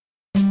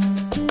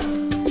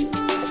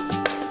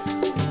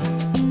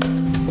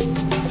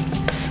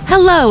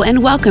Hello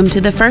and welcome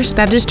to the First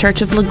Baptist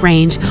Church of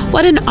LaGrange.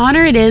 What an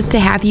honor it is to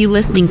have you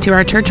listening to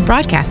our church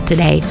broadcast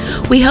today.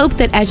 We hope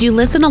that as you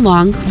listen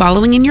along,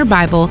 following in your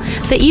Bible,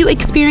 that you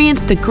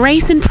experience the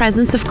grace and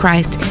presence of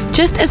Christ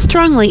just as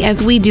strongly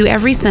as we do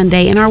every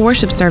Sunday in our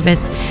worship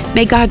service.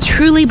 May God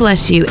truly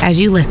bless you as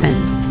you listen.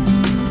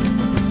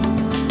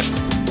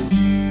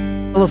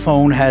 The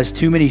telephone has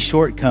too many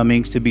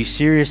shortcomings to be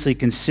seriously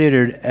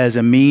considered as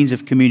a means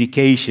of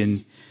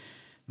communication.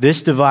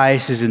 This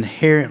device is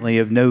inherently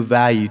of no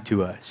value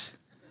to us.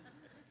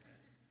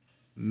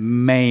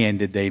 Man,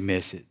 did they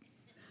miss it.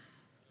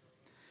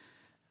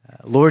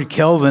 Lord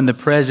Kelvin, the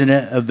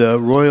president of the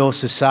Royal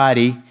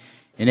Society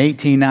in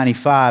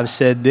 1895,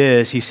 said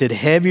this. He said,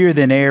 "Heavier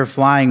than air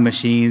flying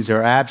machines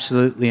are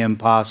absolutely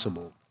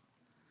impossible."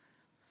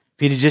 If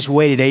he'd have just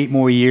waited 8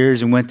 more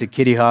years and went to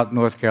Kitty Hawk,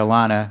 North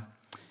Carolina,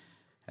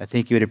 I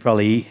think he would have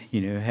probably,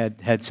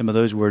 had some of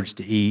those words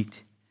to eat.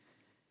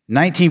 In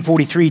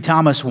 1943,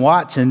 Thomas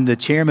Watson, the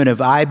chairman of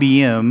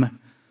IBM,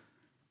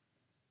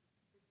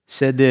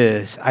 said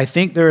this, "I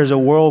think there is a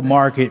world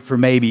market for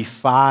maybe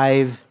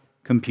 5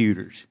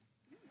 computers."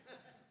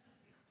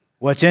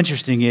 What's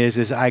interesting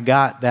is I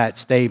got that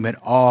statement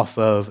off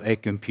of a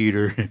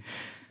computer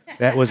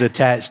that was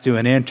attached to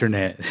an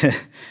internet.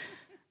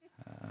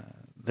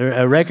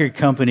 A record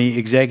company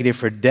executive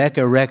for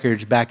Decca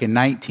Records back in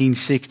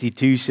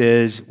 1962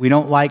 says, "We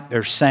don't like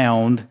their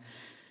sound.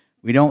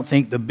 We don't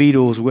think the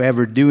Beatles will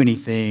ever do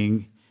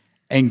anything,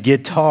 and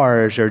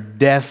guitars are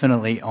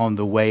definitely on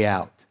the way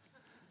out."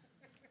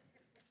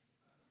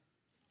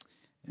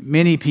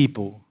 Many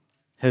people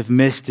have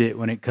missed it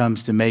when it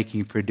comes to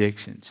making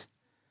predictions.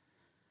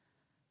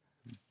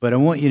 But I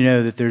want you to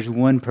know that there's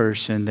one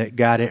person that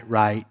got it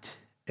right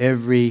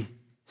every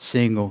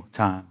single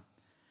time.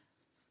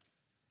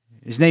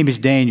 His name is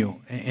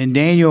Daniel, and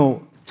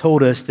Daniel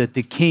told us that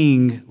the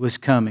king was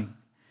coming.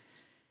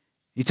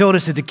 He told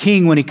us that the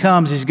king, when he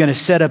comes, is going to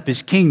set up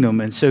his kingdom.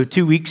 And so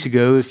 2 weeks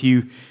ago, if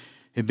you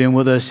have been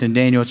with us in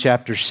Daniel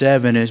chapter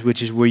 7,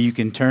 which is where you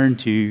can turn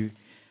to,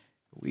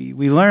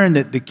 we learned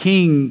that the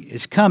king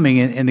is coming,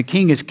 and the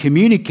king has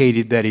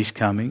communicated that he's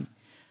coming.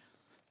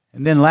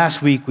 And then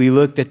last week, we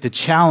looked at the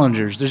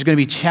challengers. There's going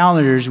to be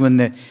challengers when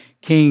the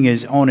king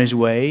is on his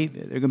way.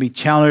 There are going to be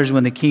challengers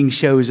when the king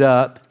shows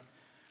up.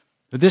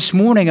 But this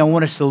morning, I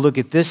want us to look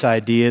at this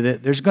idea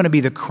that there's going to be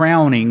the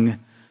crowning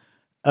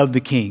of the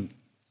king.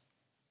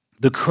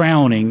 The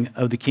crowning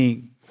of the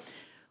king.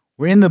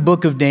 We're in the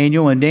book of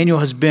Daniel, and Daniel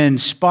has been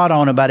spot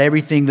on about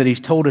everything that he's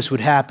told us would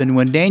happen.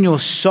 When Daniel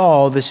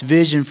saw this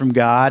vision from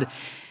God,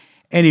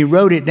 and he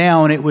wrote it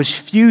down, it was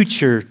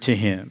future to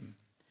him.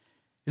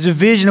 It's a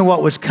vision of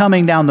what was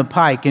coming down the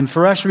pike. And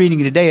for us reading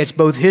today, it's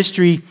both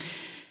history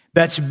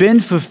that's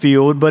been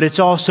fulfilled, but it's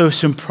also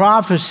some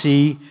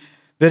prophecy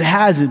that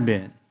hasn't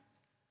been.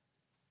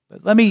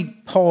 But let me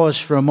pause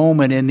for a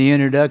moment in the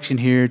introduction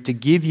here to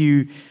give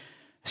you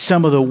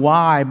some of the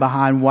why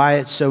behind why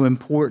it's so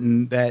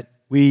important that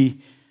we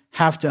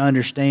have to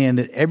understand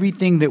that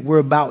everything that we're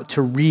about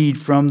to read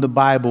from the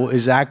Bible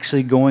is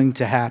actually going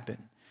to happen.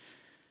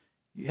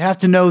 You have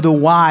to know the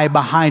why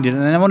behind it.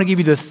 And I want to give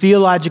you the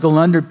theological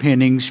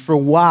underpinnings for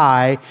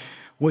why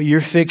what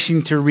you're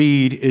fixing to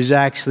read is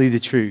actually the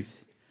truth.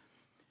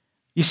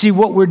 You see,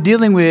 what we're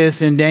dealing with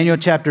in Daniel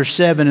chapter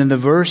 7 and the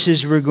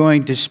verses we're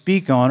going to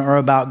speak on are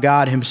about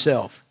God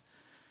himself.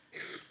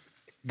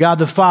 God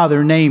the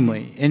Father,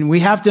 namely. And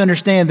we have to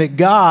understand that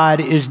God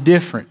is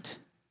different.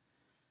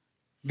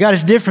 God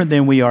is different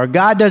than we are.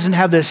 God doesn't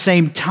have the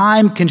same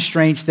time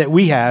constraints that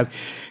we have.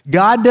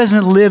 God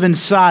doesn't live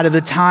inside of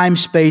the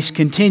time-space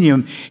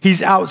continuum.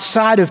 He's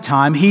outside of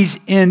time. He's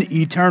in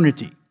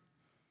eternity.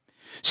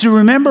 So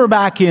remember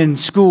back in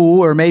school,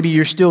 or maybe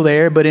you're still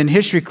there, but in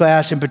history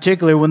class in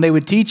particular, when they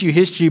would teach you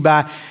history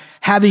by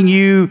having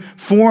you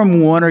form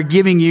one or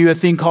giving you a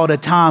thing called a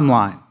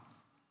timeline.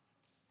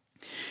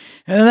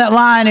 And that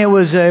line, it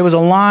was a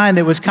line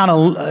that was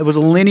it was a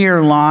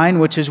linear line,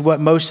 which is what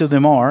most of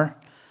them are.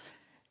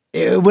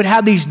 It would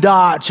have these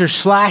dots or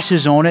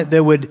slashes on it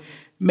that would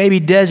maybe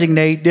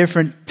designate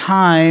different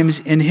times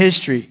in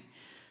history.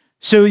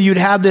 So you'd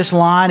have this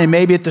line, and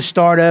maybe at the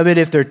start of it,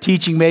 if they're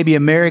teaching maybe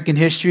American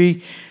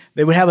history,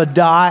 they would have a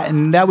dot,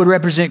 and that would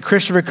represent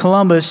Christopher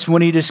Columbus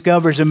when he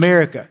discovers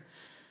America.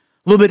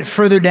 A little bit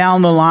further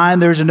down the line,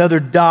 there's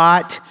another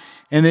dot,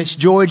 and it's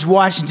George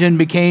Washington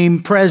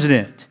became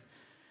president.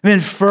 And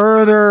then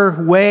further,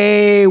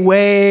 way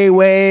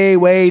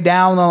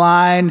down the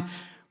line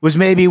was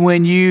maybe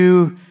when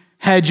you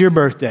had your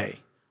birthday.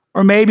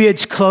 Or maybe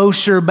it's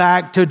closer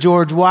back to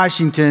George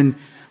Washington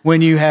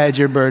when you had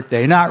your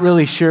birthday. Not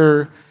really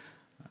sure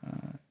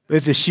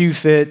if the shoe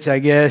fits, I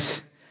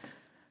guess.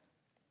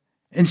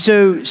 And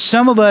so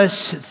some of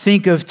us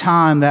think of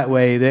time that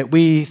way, that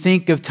we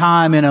think of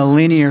time in a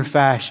linear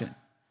fashion.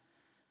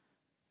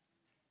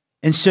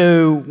 And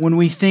so when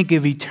we think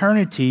of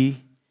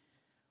eternity,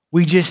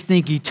 we just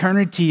think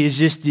eternity is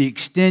just the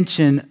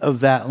extension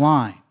of that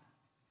line.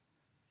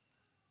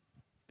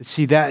 But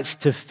see, that's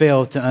to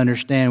fail to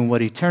understand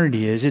what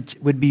eternity is. It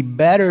would be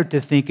better to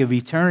think of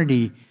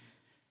eternity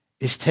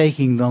is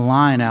taking the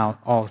line out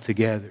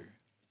altogether.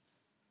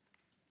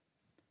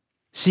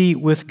 See,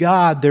 with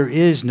God, there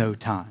is no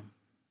time.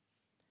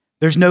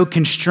 There's no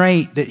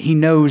constraint that he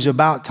knows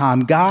about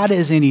time. God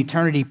is in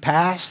eternity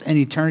past and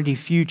eternity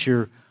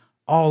future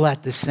all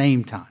at the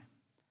same time.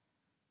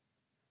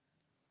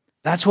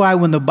 That's why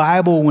when the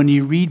Bible, when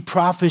you read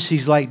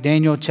prophecies like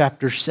Daniel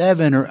chapter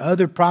 7 or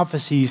other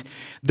prophecies,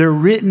 they're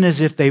written as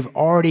if they've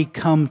already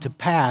come to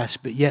pass,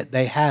 but yet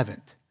they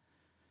haven't.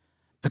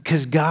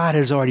 Because God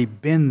has already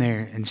been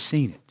there and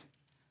seen it.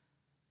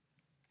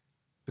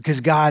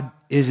 Because God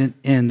isn't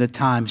in the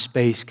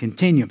time-space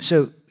continuum.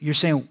 So you're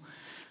saying,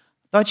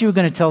 I thought you were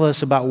going to tell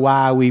us about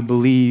why we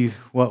believe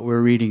what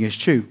we're reading is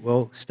true.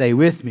 Well, stay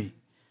with me.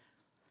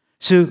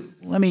 So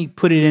let me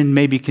put it in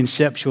maybe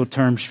conceptual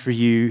terms for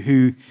you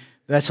who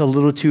that's a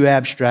little too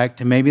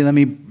abstract, and maybe let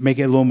me make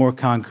it a little more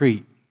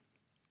concrete.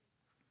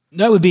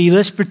 That would be,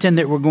 let's pretend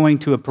that we're going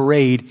to a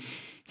parade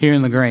here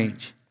in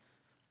LaGrange.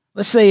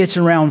 Let's say it's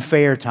around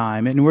fair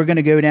time, and we're going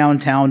to go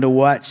downtown to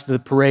watch the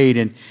parade,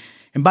 and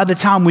by the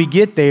time we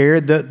get there,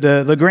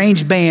 the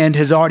LaGrange band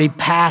has already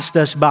passed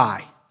us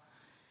by.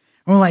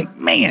 And we're like,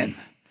 man,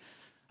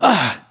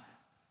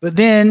 But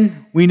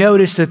then we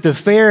notice that the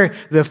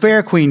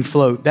Fair Queen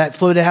float, that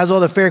float that has all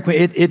the Fair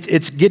Queen,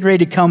 it's getting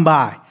ready to come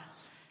by.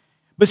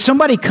 But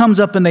somebody comes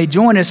up and they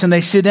join us and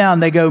they sit down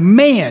and they go,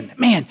 man,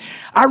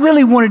 I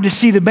really wanted to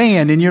see the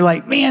band. And you're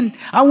like, man,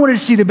 I wanted to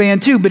see the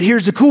band too. But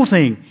here's the cool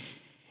thing.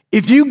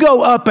 If you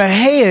go up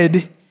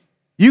ahead,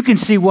 you can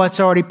see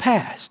what's already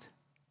passed.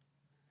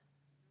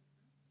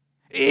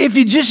 If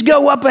you just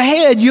go up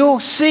ahead, you'll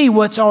see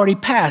what's already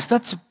passed.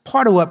 That's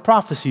part of what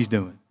prophecy's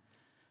doing.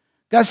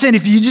 God's saying,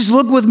 if you just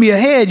look with me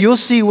ahead, you'll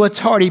see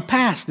what's already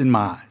passed in my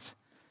eyes.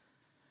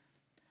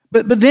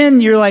 But then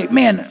you're like,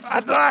 man,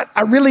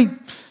 I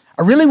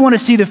really want to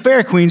see the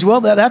Fair Queens.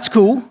 Well, that's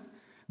cool.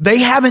 They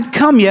haven't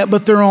come yet,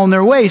 but they're on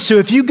their way. So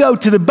if you go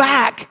to the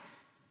back,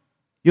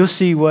 you'll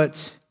see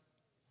what's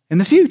in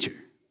the future.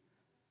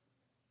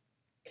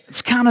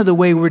 It's kind of the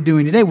way we're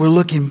doing today. We're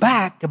looking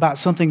back about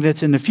something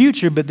that's in the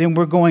future, but then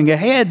we're going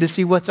ahead to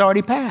see what's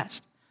already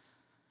passed.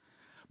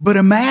 But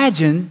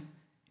imagine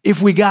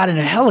if we got in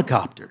a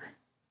helicopter.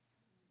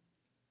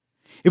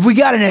 If we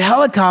got in a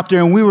helicopter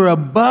and we were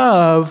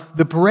above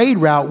the parade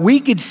route, we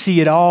could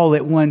see it all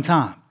at one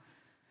time.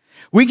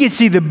 We could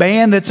see the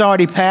band that's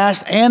already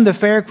passed and the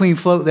Fair Queen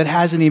float that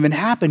hasn't even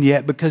happened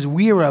yet because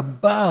we are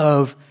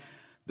above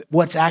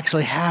what's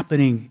actually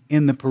happening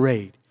in the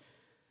parade.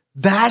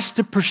 That's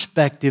the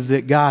perspective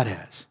that God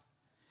has.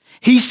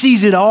 He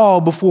sees it all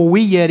before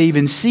we yet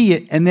even see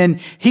it, and then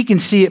he can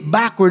see it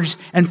backwards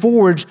and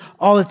forwards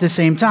all at the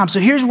same time. So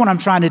here's what I'm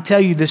trying to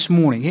tell you this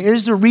morning.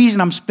 Here's the reason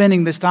I'm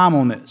spending this time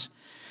on this.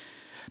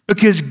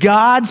 Because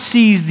God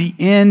sees the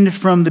end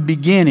from the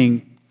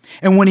beginning,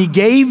 and when he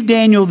gave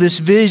Daniel this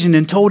vision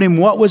and told him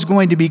what was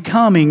going to be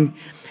coming,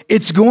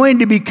 it's going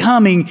to be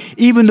coming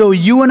even though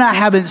you and I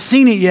haven't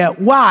seen it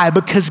yet. Why?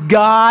 Because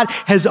God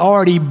has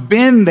already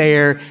been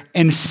there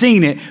and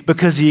seen it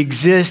because he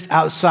exists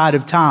outside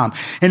of time.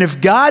 And if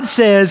God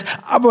says,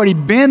 I've already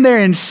been there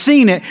and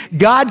seen it,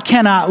 God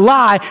cannot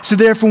lie. So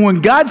therefore,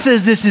 when God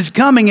says this is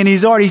coming and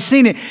he's already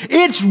seen it,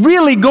 it's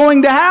really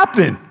going to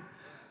happen.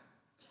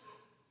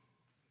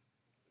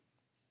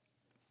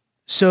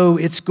 So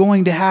it's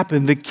going to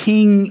happen. The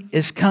king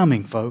is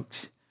coming,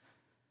 folks.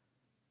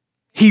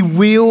 He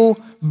will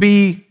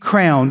be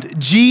crowned.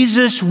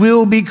 Jesus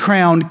will be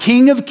crowned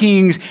King of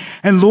Kings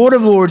and Lord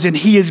of Lords, and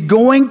he is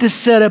going to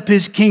set up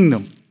his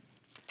kingdom.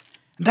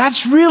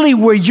 That's really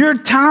where your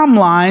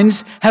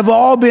timelines have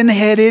all been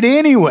headed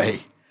anyway.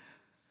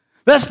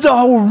 That's the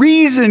whole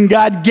reason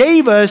God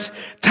gave us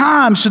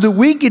time so that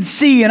we could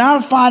see in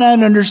our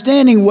finite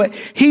understanding what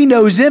he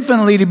knows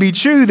infinitely to be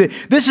true, that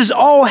this is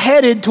all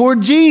headed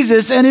toward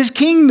Jesus and his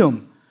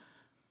kingdom.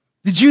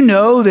 Did you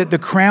know that the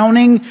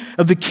crowning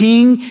of the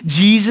king,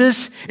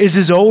 Jesus, is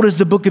as old as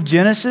the book of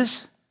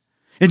Genesis?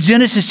 In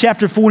Genesis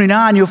chapter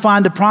 49, you'll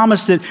find the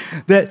promise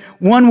that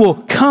one will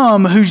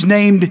come who's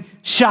named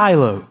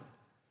Shiloh.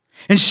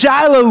 And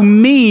Shiloh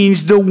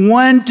means the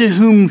one to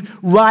whom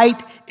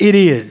right it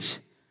is.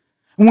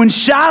 When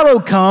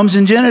Shiloh comes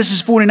in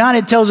Genesis 49,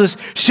 it tells us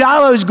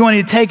Shiloh is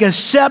going to take a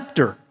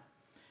scepter.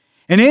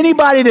 And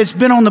anybody that's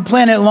been on the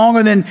planet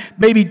longer than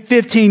maybe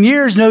 15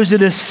 years knows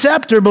that a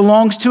scepter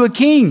belongs to a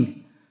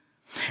king.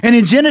 And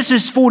in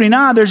Genesis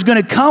 49, there's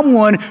going to come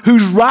one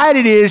whose right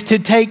it is to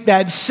take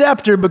that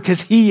scepter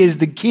because he is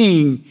the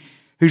king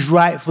who's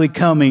rightfully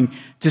coming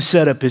to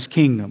set up his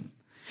kingdom.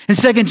 In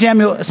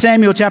 2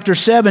 Samuel chapter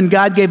 7,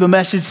 God gave a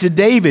message to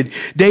David.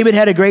 David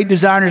had a great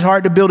desire in his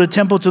heart to build a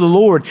temple to the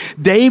Lord.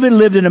 David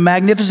lived in a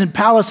magnificent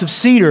palace of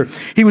cedar.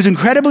 He was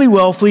incredibly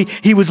wealthy.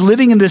 He was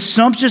living in this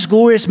sumptuous,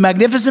 glorious,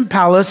 magnificent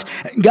palace.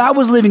 God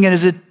was living in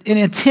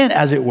a tent,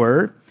 as it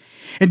were.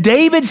 And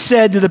David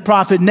said to the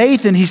prophet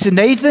Nathan, he said,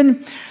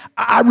 Nathan,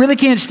 I really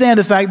can't stand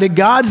the fact that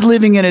God's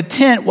living in a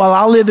tent while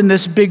I live in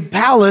this big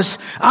palace.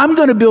 I'm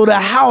going to build a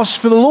house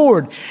for the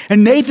Lord.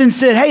 And Nathan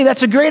said, hey,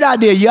 that's a great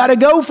idea. You ought to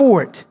go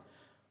for it.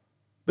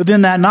 But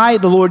then that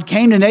night, the Lord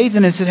came to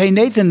Nathan and said, hey,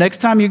 Nathan, next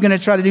time you're going to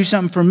try to do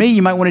something for me,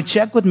 you might want to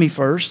check with me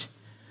first.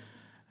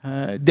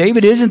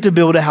 David isn't to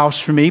build a house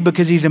for me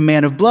because he's a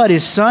man of blood.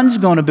 His son's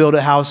going to build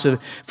a house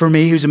for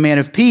me who's a man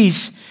of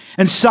peace.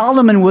 And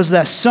Solomon was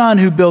that son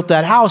who built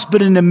that house.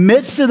 But in the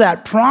midst of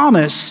that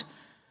promise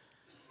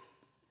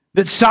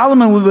that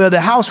Solomon would build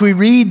the house, we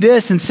read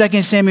this in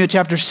 2 Samuel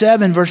chapter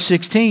 7, verse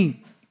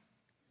 16.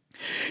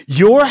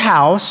 Your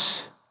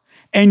house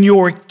and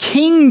your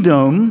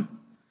kingdom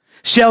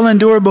shall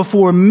endure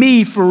before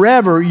me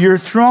forever. Your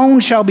throne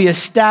shall be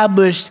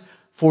established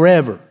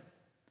forever.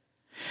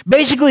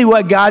 Basically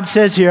what God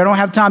says here, I don't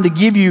have time to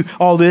give you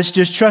all this,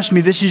 just trust me,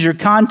 this is your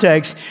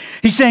context.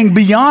 He's saying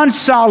beyond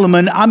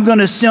Solomon, I'm going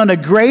to send a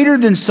greater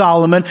than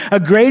Solomon, a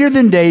greater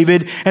than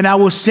David, and I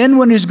will send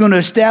one who's going to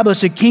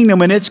establish a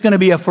kingdom, and it's going to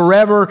be a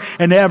forever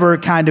and ever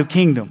kind of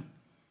kingdom.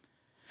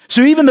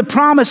 So even the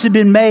promise had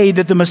been made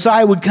that the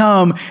Messiah would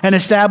come and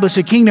establish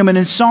a kingdom, and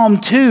in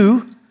Psalm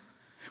 2,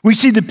 we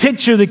see the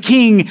picture of the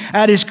king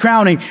at his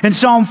crowning. In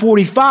Psalm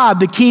 45,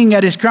 the king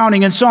at his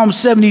crowning. In Psalm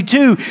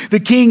 72, the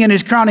king and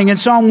his crowning. In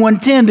Psalm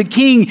 110, the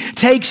king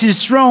takes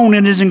his throne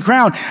and is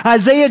crowned.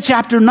 Isaiah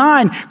chapter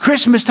 9,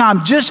 Christmas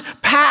time just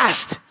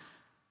passed.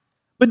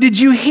 But did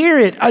you hear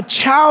it? A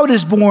child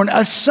is born,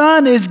 a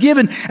son is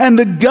given, and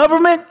the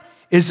government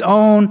is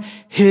on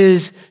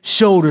his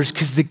shoulders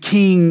because the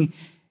king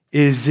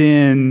is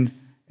in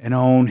and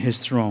on his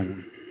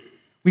throne.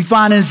 We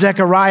find in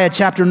Zechariah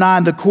chapter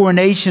 9 the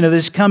coronation of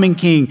this coming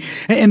king.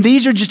 And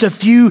these are just a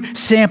few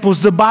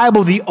samples. The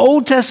Bible, the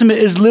Old Testament,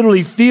 is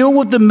literally filled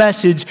with the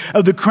message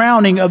of the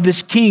crowning of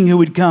this king who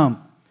would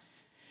come.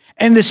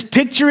 In this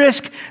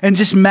picturesque and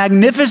just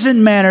magnificent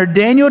manner,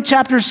 Daniel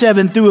chapter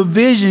 7, through a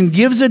vision,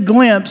 gives a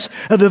glimpse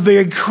of the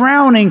very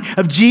crowning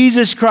of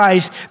Jesus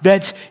Christ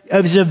that's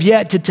of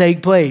yet to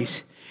take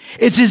place.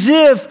 It's as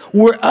if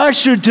we're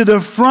ushered to the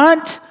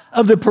front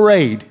of the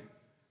parade.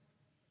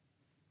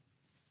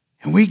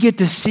 And we get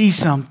to see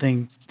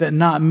something that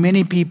not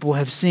many people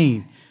have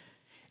seen.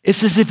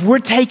 It's as if we're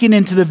taken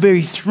into the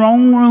very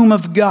throne room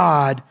of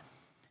God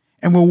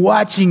and we're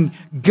watching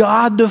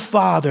God the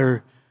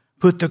Father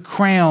put the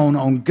crown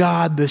on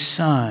God the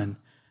Son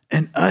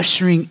and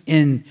ushering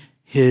in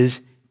his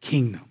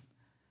kingdom.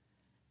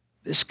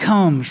 This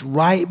comes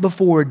right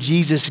before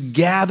Jesus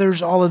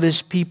gathers all of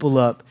his people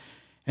up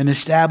and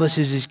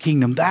establishes his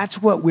kingdom. That's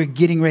what we're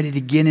getting ready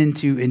to get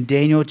into in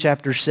Daniel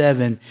chapter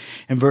 7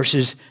 and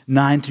verses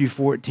 9 through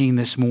 14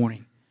 this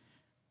morning.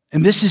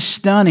 And this is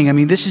stunning. I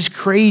mean, this is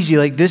crazy.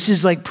 This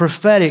is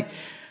prophetic,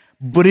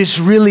 but it's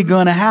really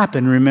going to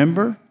happen,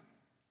 remember?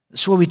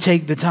 That's why we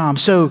take the time.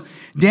 So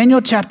Daniel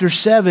chapter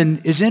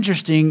 7 is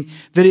interesting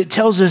that it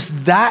tells us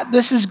that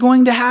this is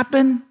going to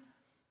happen,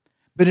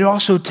 but it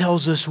also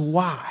tells us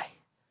why.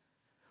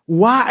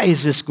 Why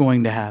is this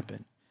going to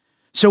happen?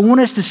 So I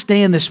want us to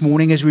stand this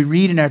morning as we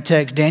read in our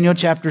text, Daniel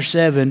chapter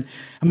 7.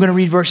 I'm going to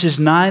read verses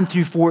 9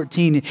 through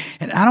 14.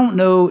 And I don't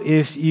know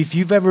if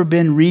you've ever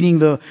been reading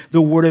the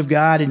Word of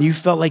God and you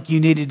felt like you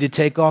needed to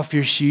take off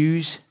your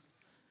shoes.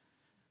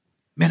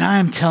 Man, I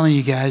am telling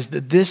you guys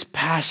that this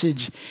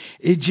passage,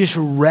 it just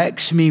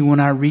wrecks me when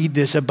I read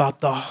this about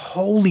the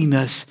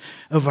holiness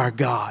of our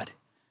God.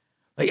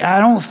 I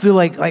don't feel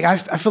I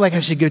feel like I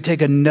should go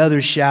take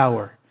another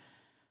shower.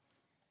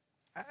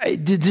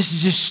 This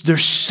is just,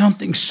 there's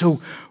something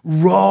so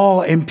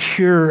raw and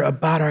pure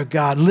about our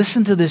God.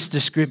 Listen to this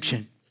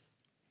description.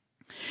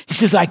 He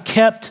says, I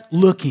kept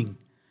looking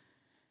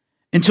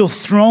until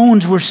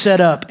thrones were set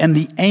up and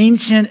the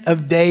Ancient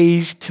of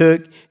Days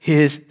took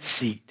his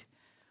seat.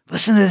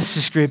 Listen to this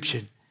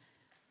description.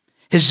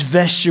 His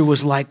vesture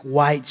was like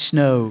white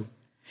snow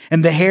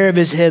and the hair of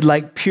his head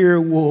like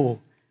pure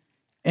wool.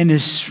 And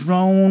his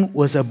throne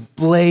was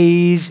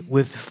ablaze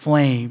with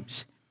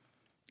flames.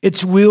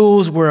 Its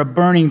wheels were a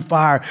burning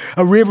fire.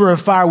 A river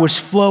of fire was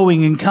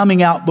flowing and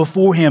coming out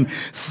before him.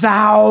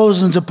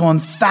 Thousands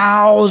upon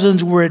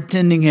thousands were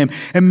attending him,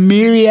 and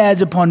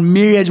myriads upon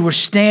myriads were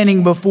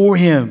standing before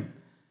him.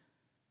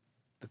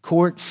 The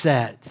court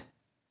sat,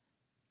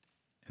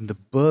 and the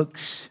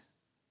books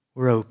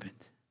were opened.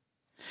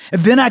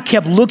 And then I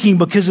kept looking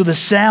because of the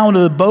sound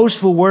of the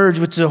boastful words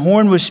which the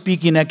horn was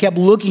speaking. I kept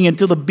looking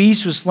until the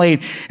beast was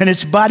slain and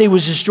its body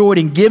was destroyed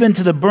and given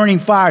to the burning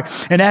fire.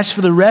 And as for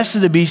the rest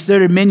of the beasts,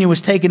 their dominion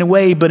was taken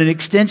away, but an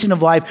extension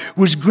of life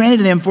was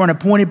granted them for an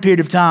appointed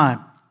period of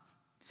time.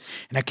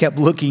 And I kept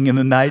looking in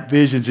the night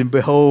visions, and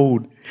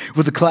behold,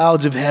 with the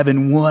clouds of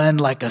heaven, one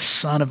like a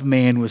son of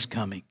man was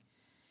coming.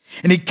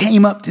 And he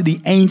came up to the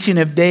Ancient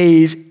of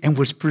Days and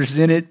was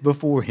presented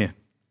before him.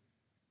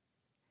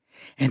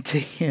 And to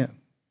him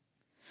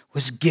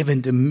was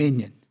given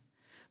dominion,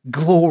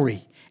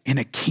 glory, and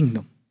a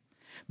kingdom,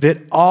 that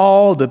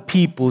all the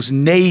peoples,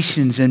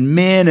 nations, and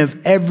men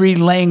of every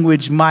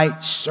language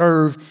might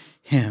serve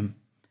him.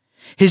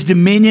 His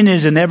dominion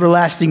is an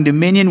everlasting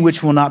dominion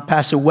which will not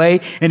pass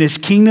away, and his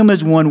kingdom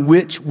is one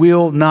which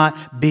will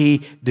not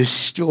be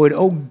destroyed.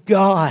 Oh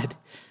God,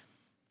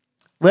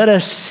 let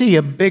us see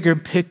a bigger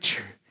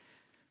picture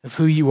of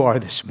who you are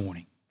this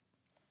morning.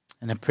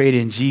 And I pray it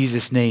in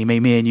Jesus' name.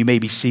 Amen. You may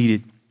be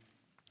seated.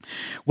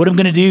 What I'm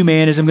going to do,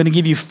 man, is I'm going to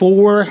give you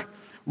 4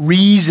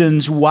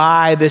 reasons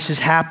why this is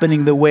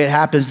happening the way it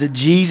happens, that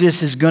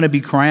Jesus is going to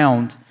be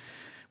crowned.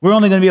 We're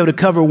only going to be able to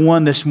cover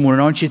 1 this morning.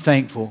 Aren't you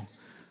thankful?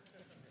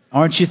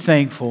 Aren't you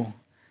thankful?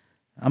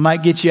 I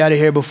might get you out of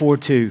here before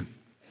 2.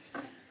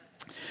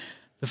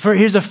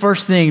 Here's the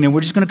first thing, and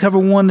we're just going to cover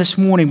 1 this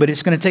morning, but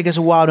it's going to take us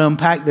a while to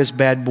unpack this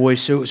bad boy,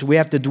 so we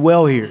have to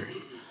dwell here.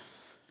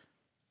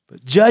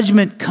 But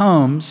judgment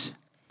comes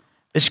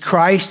as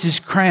Christ is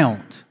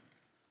crowned.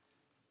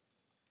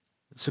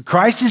 So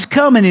Christ is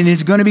coming and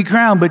he's going to be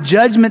crowned, but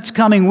judgment's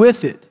coming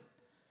with it.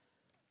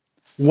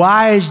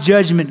 Why is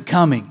judgment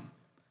coming?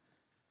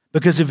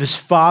 Because of his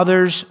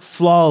Father's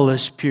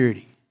flawless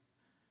purity.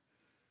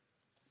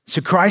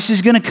 So Christ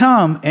is going to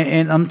come,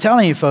 and I'm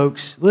telling you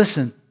folks,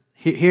 listen,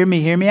 hear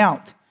me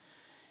out.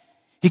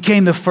 He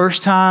came the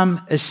first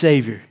time as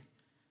Savior,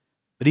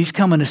 but he's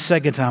coming the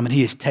second time and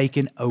he has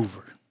taken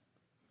over.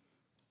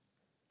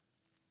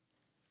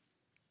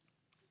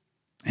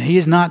 And he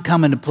is not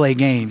coming to play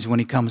games when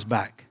he comes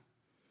back.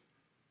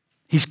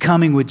 He's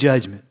coming with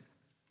judgment.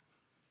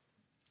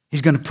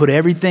 He's going to put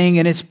everything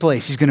in its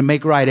place. He's going to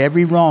make right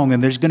every wrong,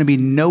 and there's going to be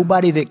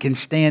nobody that can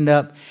stand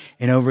up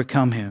and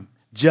overcome him.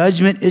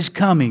 Judgment is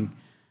coming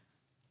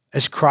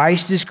as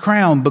Christ is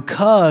crowned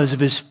because of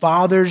his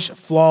Father's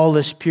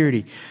flawless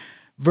purity.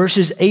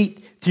 Verses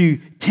 8 through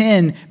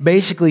 10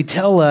 basically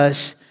tell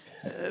us,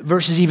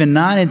 verses even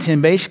 9 and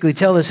 10 basically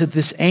tell us that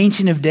this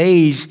Ancient of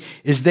Days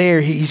is there.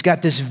 He's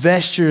got this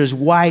vesture as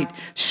white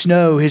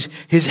snow.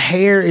 His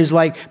hair is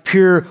like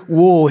pure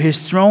wool. His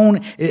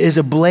throne is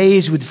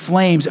ablaze with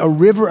flames. A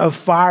river of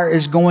fire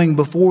is going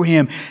before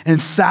him. And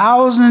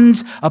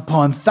thousands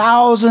upon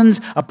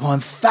thousands upon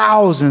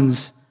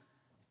thousands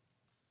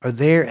are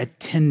there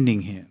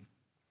attending him.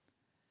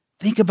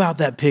 Think about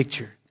that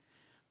picture.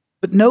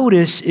 But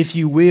notice, if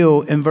you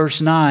will, in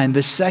verse 9,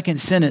 the second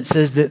sentence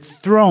says that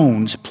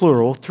thrones,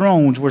 plural,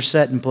 thrones were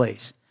set in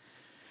place.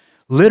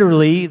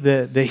 Literally,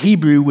 the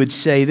Hebrew would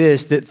say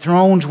this, that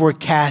thrones were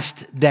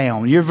cast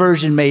down. Your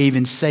version may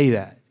even say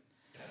that.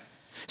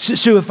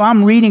 So if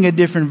I'm reading a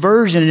different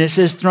version and it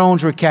says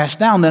thrones were cast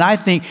down, then I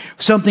think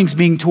something's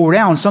being torn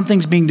down,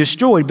 something's being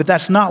destroyed, but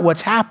that's not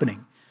what's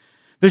happening.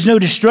 There's no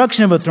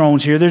destruction of a throne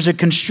here. There's a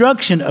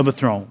construction of a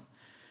throne.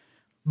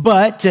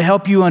 But to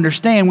help you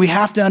understand, we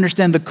have to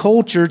understand the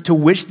culture to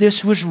which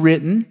this was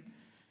written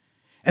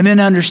and then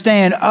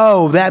understand,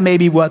 oh, that may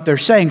be what they're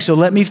saying. So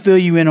let me fill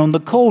you in on the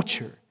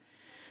culture.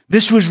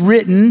 This was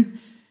written,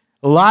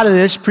 a lot of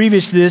this,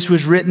 previous to this,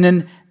 was written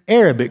in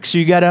Arabic. So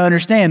you got to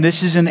understand,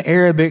 this is an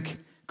Arabic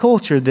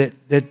culture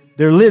that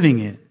they're living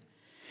in.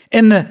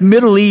 In the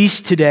Middle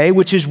East today,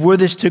 which is where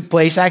this took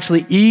place,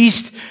 actually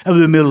east of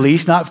the Middle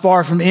East, not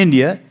far from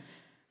India,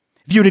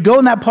 if you were to go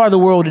in that part of the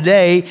world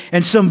today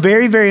and some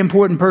very, very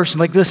important person,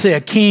 like let's say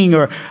a king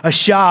or a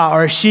shah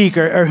or a sheikh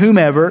or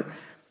whomever,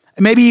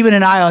 maybe even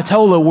an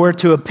ayatollah were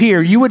to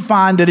appear, you would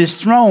find that his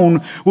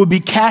throne would be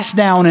cast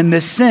down in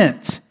this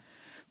sense.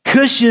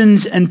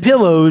 Cushions and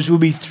pillows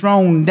would be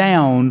thrown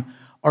down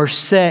or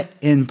set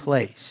in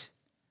place.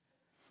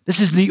 This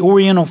is the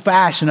Oriental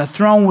fashion. A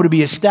throne would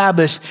be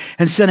established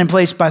and set in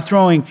place by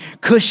throwing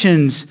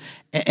cushions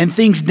and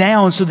things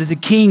down so that the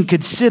king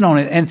could sit on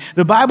it. And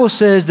the Bible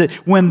says that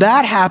when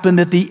that happened,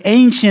 that the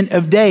Ancient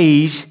of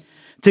Days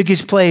took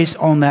his place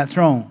on that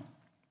throne.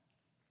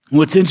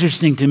 What's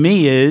interesting to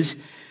me is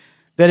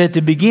that at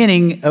the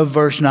beginning of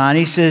verse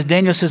 9,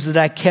 Daniel says that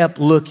I kept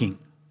looking.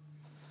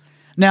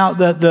 Now,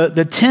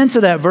 the tense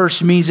of that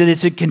verse means that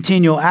it's a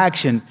continual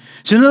action.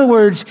 So in other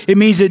words, it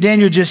means that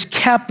Daniel just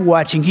kept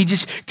watching. He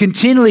just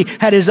continually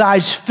had his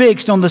eyes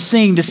fixed on the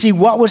scene to see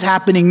what was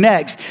happening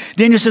next.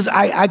 Daniel says,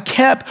 I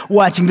kept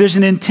watching. There's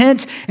an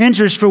intense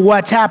interest for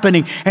what's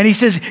happening. And he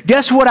says,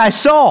 guess what I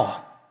saw?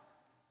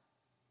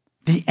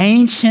 The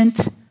Ancient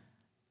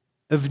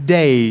of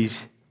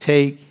Days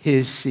take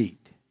his seat.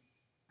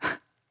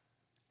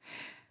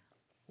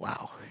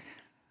 Wow.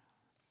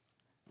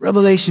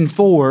 Revelation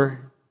 4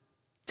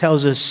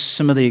 tells us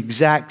some of the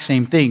exact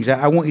same things.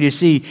 I want you to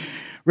see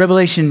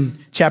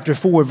Revelation chapter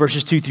 4,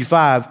 verses 2 through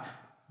 5.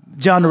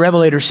 John the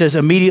Revelator says,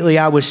 immediately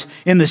I was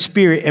in the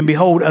Spirit, and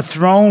behold, a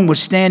throne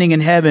was standing in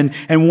heaven,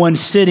 and one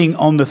sitting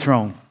on the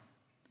throne.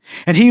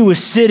 And he who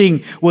was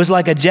sitting was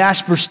like a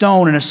jasper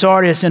stone and a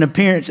sardius in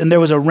appearance, and there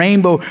was a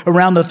rainbow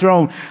around the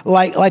throne,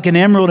 like an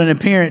emerald in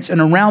appearance.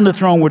 And around the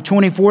throne were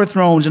 24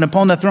 thrones, and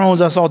upon the thrones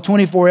I saw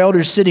 24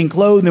 elders sitting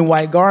clothed in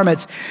white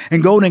garments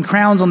and golden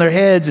crowns on their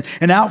heads.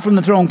 And out from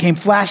the throne came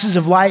flashes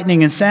of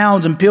lightning and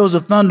sounds and peals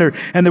of thunder.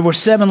 And there were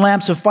 7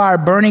 lamps of fire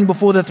burning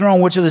before the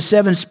throne, which are the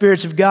 7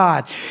 spirits of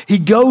God. He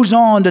goes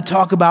on to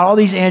talk about all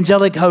these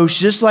angelic hosts,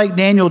 just like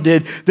Daniel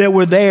did, that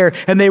were there,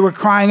 and they were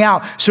crying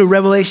out. So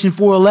Revelation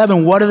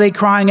 4:11, what are they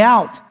crying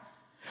out?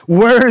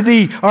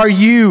 Worthy are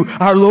you,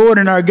 our Lord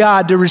and our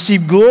God, to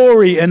receive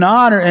glory and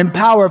honor and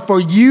power,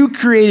 for you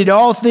created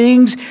all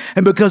things,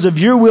 and because of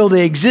your will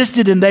they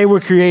existed and they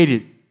were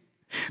created.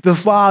 The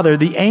Father,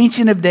 the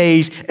Ancient of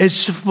Days,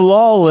 is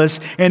flawless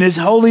in His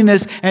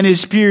holiness and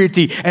His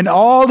purity. And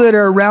all that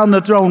are around the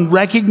throne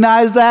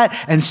recognize that,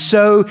 and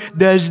so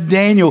does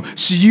Daniel.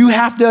 So you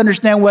have to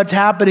understand what's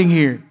happening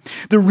here.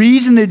 The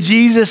reason that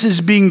Jesus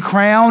is being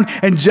crowned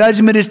and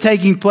judgment is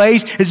taking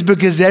place is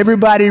because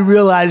everybody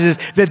realizes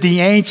that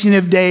the Ancient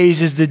of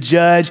Days is the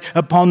judge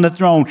upon the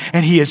throne.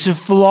 And He is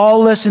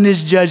flawless in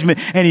His judgment,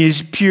 and He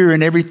is pure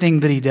in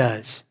everything that He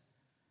does.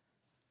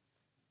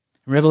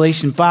 In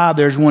Revelation 5,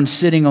 there's one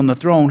sitting on the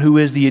throne who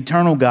is the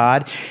eternal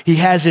God. He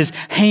has his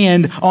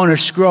hand on a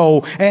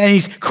scroll, and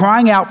he's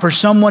crying out for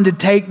someone to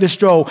take the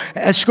scroll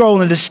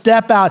and to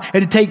step out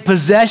and to take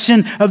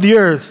possession of the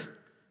earth.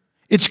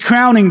 It's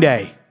crowning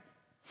day.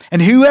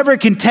 And whoever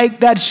can take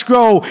that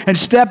scroll and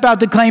step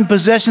out to claim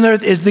possession of the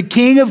earth is the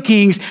King of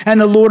Kings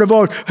and the Lord of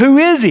Lords. Who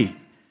is He?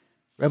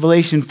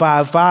 Revelation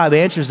 5:5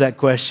 answers that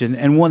question.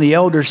 And one of the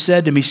elders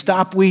said to me,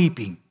 "Stop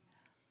weeping.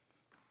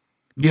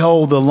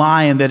 Behold, the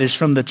Lion that is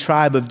from the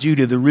tribe of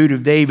Judah, the root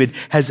of David,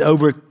 has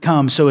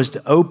overcome so as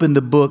to open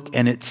the book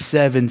and its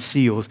 7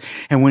 seals."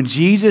 And when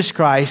Jesus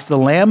Christ, the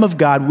Lamb of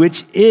God,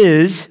 which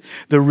is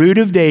the root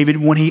of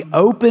David, when He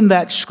opened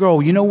that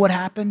scroll, you know what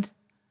happened?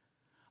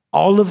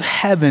 All of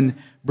heaven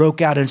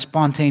broke out in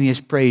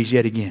spontaneous praise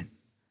yet again.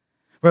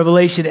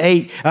 Revelation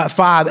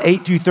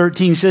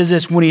 5:8-13 says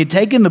this: "When He had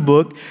taken the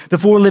book, the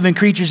 4 living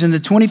creatures and the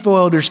 24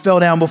 elders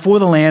fell down before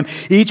the Lamb,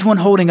 each one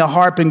holding a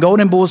harp and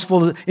golden bowls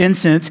full of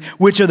incense,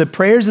 which are the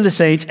prayers of the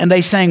saints." And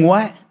they sang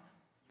what?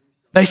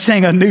 They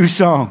sang a new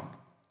song.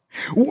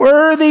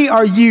 "Worthy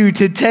are you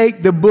to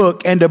take the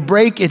book and to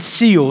break its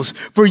seals,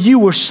 for you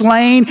were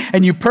slain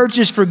and you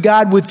purchased for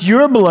God with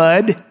your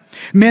blood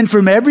men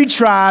from every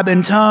tribe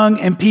and tongue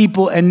and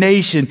people and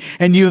nation,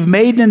 and you have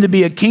made them to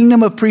be a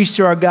kingdom of priests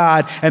to our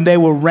God, and they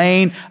will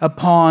reign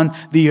upon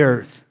the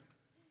earth."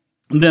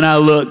 And then I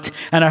looked,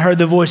 and I heard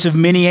the voice of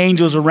many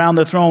angels around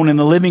the throne, and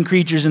the living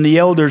creatures and the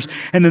elders,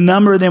 and the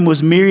number of them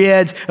was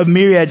myriads of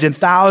myriads and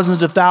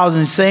thousands of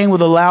thousands, saying with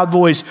a loud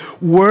voice,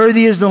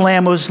 "Worthy is the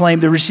Lamb who was slain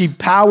to receive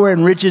power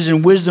and riches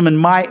and wisdom and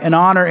might and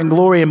honor and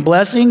glory and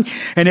blessing.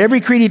 And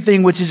every created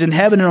thing which is in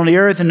heaven and on the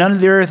earth and under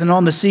the earth and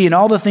on the sea and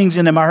all the things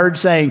in them I heard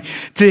saying,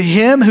 to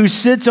Him who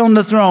sits on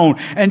the throne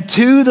and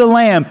to the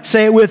Lamb,"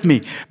 say it with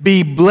me,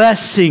 "be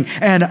blessing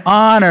and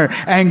honor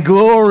and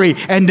glory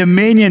and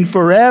dominion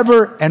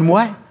forever," and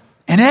what?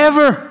 "And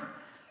ever."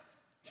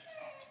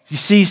 You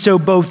see, so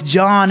both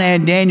John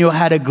and Daniel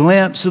had a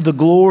glimpse of the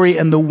glory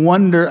and the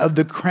wonder of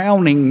the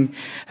crowning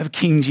of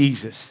King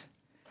Jesus.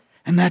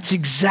 And that's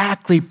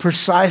exactly,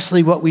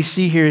 precisely what we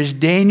see here as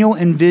Daniel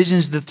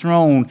envisions the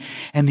throne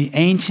and the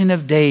Ancient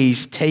of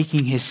Days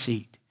taking His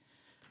seat.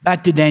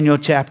 Back to Daniel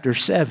chapter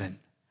 7.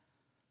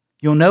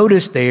 You'll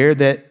notice there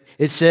that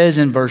it says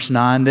in verse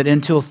 9 that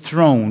until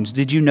thrones.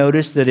 Did you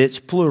notice that it's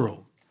plural?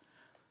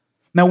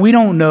 Now, we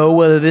don't know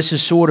whether this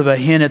is sort of a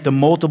hint at the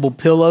multiple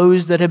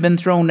pillows that have been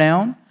thrown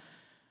down.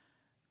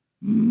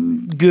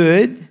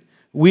 Good.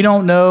 We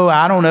don't know.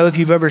 I don't know if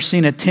you've ever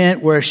seen a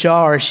tent where a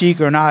shah or a sheikh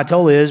or an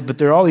ayatollah is, but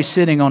they're always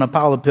sitting on a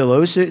pile of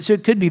pillows. So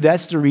it could be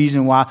that's the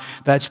reason why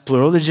that's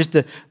plural. There's just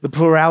the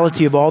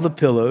plurality of all the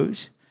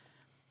pillows.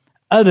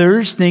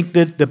 Others think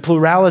that the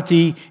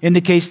plurality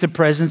indicates the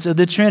presence of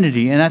the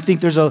Trinity, and I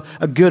think there's a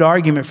good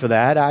argument for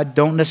that. I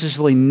don't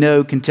necessarily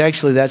know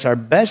contextually that's our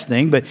best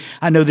thing, but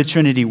I know the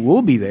Trinity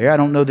will be there. I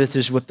don't know that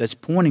this is what that's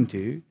pointing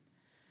to.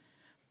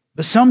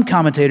 But some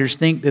commentators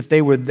think that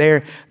they were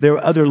there. There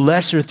were other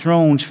lesser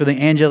thrones for the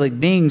angelic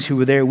beings who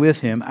were there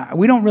with Him.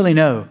 We don't really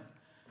know.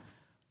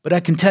 But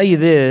I can tell you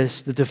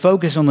this, that the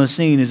focus on the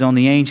scene is on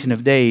the Ancient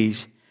of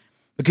Days,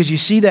 because you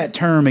see that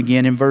term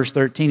again in verse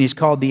 13. He's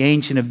called the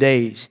Ancient of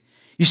Days.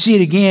 You see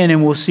it again,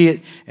 and we'll see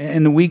it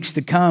in the weeks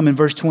to come. In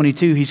verse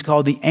 22, He's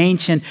called the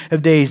Ancient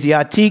of Days, the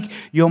Atik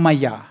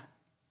Yomaya.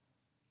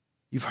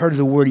 You've heard of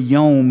the word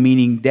Yom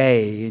meaning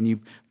day, and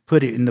you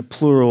put it in the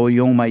plural,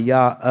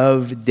 Yomaya,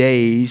 of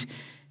days.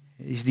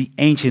 He's the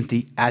ancient,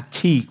 the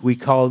Atik. We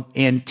call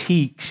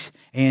antiques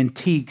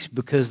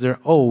because they're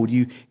old.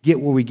 You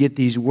get where we get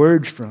these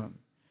words from.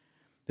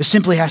 This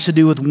simply has to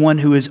do with one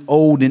who is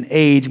old in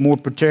age, more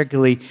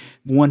particularly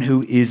one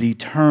who is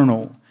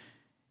eternal.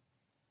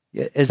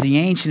 As the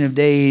Ancient of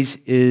Days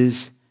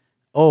is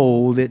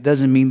old, it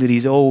doesn't mean that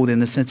He's old in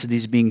the sense that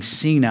He's being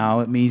senile.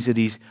 It means that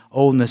He's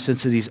old in the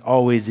sense that He's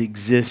always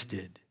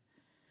existed.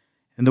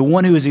 And the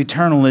one who is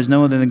eternal is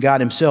no other than God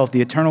Himself,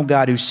 the eternal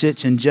God who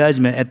sits in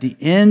judgment. At the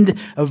end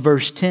of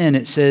verse 10,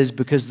 it says,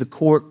 because the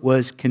court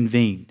was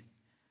convened.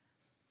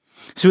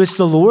 So it's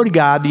the Lord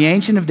God, the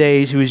Ancient of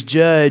Days, who is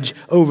judge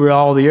over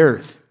all the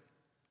earth.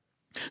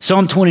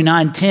 Psalm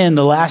 29:10,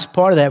 the last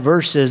part of that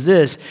verse says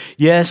this: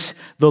 yes,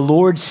 the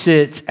Lord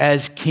sits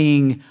as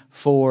King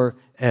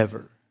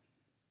forever.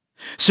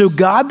 So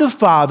God the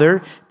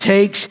Father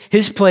takes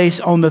His place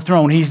on the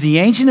throne. He's the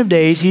Ancient of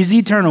Days. He's the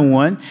Eternal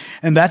One.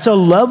 And that's a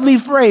lovely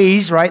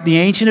phrase, right? The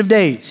Ancient of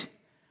Days.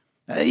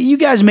 You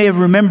guys may have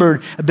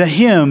remembered the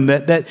hymn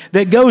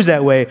that goes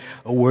that way.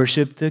 Oh,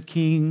 worship the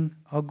King,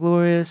 all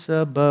glorious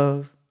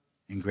above,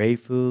 and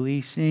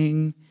gratefully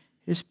sing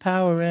His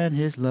power and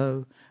His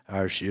love.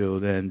 our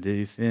shield and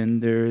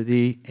defender,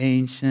 the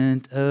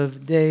Ancient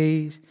of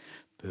Days,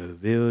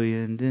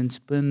 pavilioned in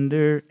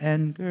splendor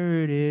and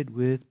girded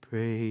with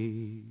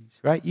praise.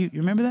 Right? You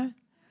remember that?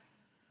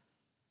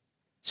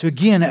 So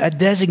again, a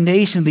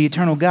designation of the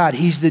eternal God.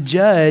 He's the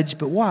judge,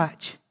 but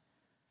watch.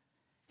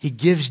 He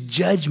gives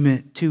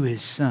judgment to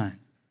his Son.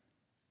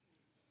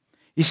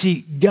 You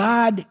see,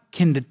 God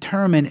can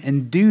determine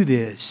and do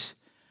this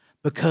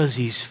because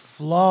he's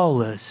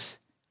flawless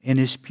in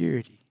his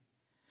purity.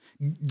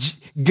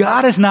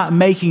 God is not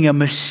making a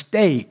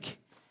mistake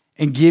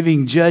in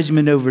giving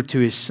judgment over to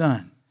his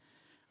Son.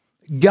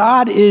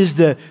 God is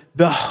the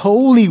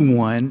Holy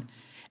One,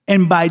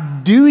 and by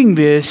doing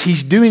this,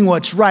 he's doing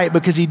what's right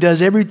because he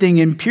does everything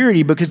in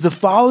purity, because the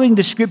following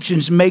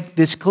descriptions make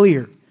this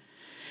clear.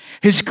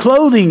 His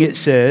clothing, it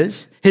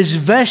says, his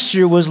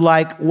vesture was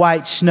like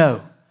white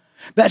snow.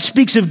 That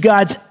speaks of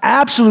God's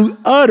absolute,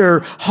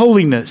 utter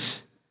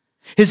holiness,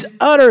 his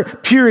utter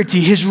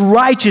purity, his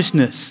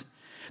righteousness.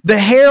 The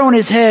hair on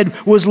his head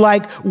was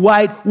like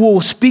white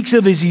wool, speaks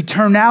of his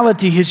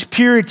eternality, his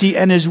purity,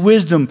 and his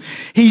wisdom.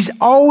 He's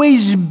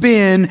always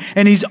been,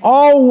 and he's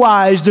all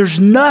wise. There's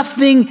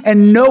nothing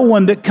and no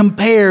one that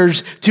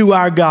compares to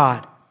our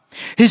God.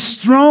 His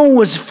throne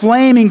was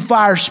flaming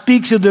fire,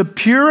 speaks of the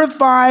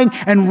purifying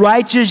and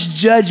righteous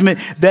judgment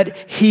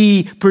that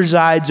he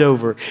presides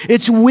over.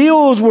 Its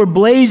wheels were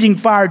blazing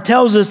fire,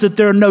 tells us that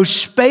there are no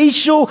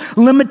spatial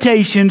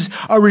limitations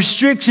or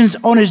restrictions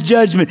on his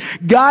judgment.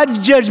 God's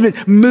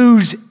judgment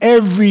moves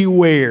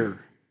everywhere.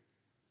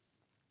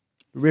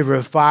 The river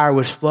of fire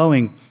was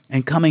flowing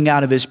and coming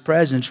out of his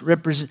presence,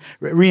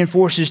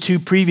 reinforces two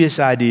previous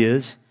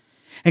ideas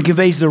and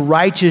conveys the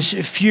righteous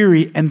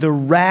fury and the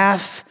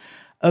wrath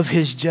of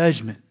his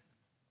judgment.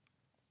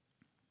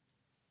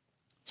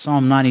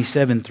 Psalm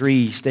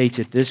 97:3 states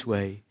it this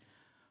way: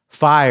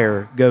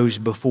 fire goes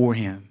before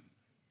him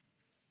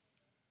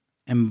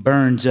and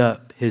burns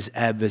up his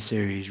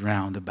adversaries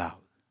round about.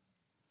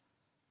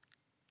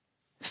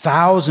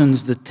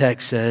 Thousands, the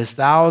text says,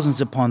 thousands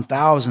upon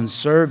thousands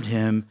served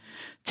him.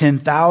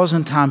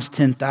 10,000 times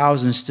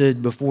 10,000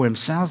 stood before him.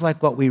 Sounds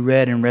like what we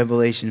read in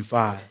Revelation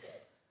 5.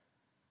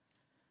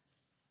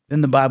 Then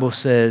the Bible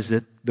says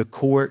that the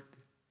court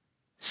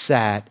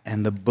sat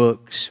and the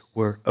books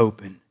were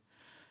open.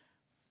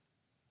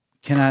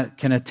 Can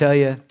I tell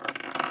you?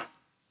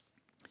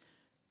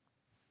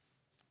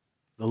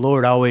 The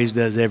Lord always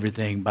does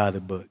everything by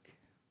the book.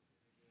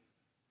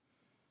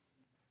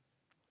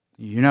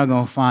 You're not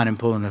going to find him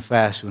pulling a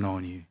fast one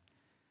on you.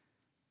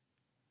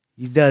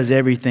 He does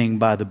everything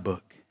by the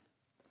book.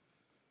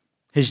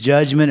 His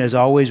judgment, as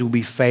always, will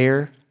be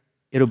fair.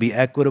 It'll be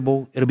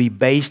equitable. It'll be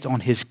based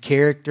on his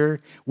character,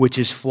 which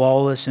is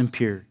flawless and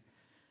pure.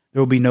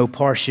 There will be no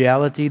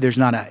partiality. There's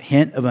not a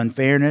hint of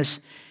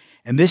unfairness.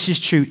 And this is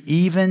true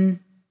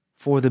even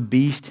for the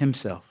beast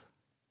himself.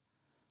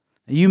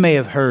 You may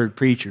have heard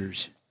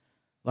preachers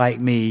like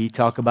me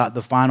talk about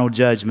the final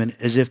judgment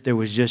as if there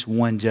was just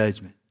one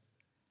judgment.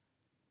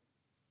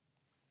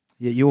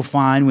 Yet you'll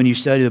find when you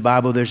study the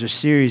Bible, there's a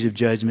series of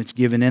judgments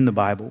given in the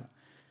Bible.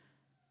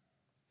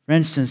 For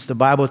instance, the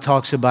Bible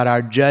talks about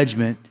our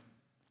judgment,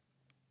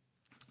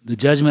 the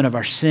judgment of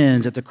our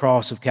sins at the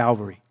cross of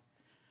Calvary.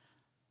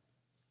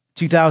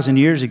 2,000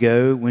 years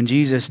ago, when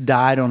Jesus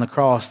died on the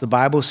cross, the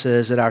Bible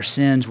says that our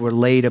sins were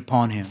laid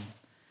upon him.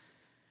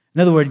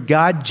 In other words,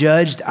 God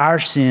judged our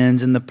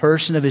sins in the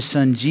person of his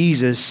Son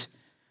Jesus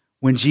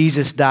when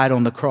Jesus died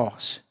on the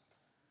cross.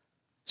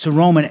 So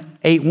Romans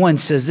 8:1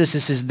 says this,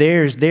 it says,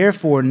 there is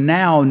therefore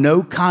now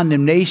no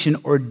condemnation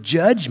or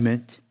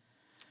judgment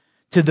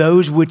to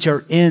those which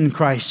are in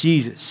Christ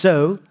Jesus.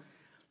 So,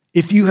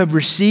 if you have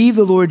received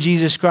the Lord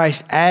Jesus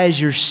Christ as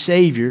your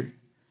Savior,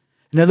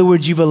 in other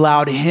words, you've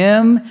allowed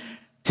him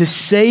to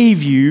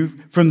save you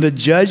from the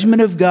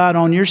judgment of God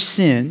on your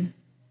sin,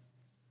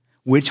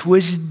 which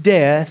was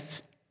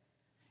death.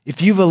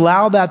 If you've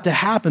allowed that to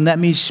happen, that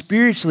means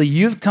spiritually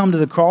you've come to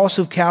the cross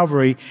of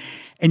Calvary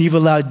and you've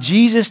allowed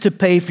Jesus to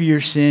pay for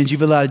your sins.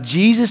 You've allowed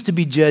Jesus to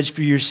be judged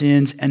for your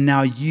sins, and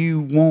now you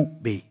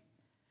won't be.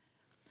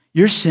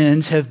 Your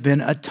sins have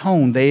been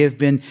atoned. They have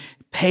been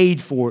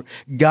paid for.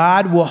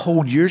 God will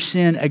hold your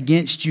sin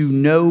against you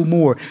no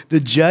more.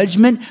 The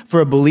judgment for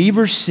a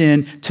believer's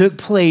sin took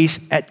place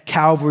at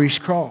Calvary's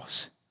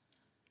cross.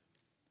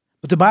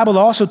 But the Bible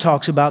also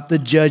talks about the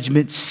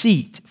judgment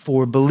seat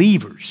for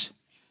believers.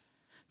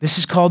 This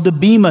is called the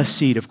Bema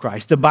seat of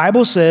Christ. The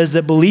Bible says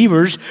that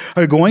believers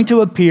are going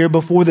to appear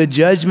before the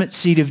judgment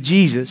seat of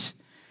Jesus,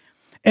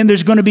 and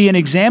there's going to be an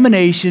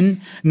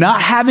examination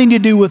not having to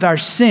do with our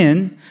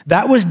sin.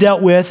 That was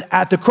dealt with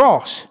at the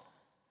cross.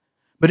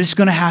 But it's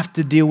going to have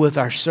to deal with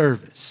our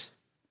service.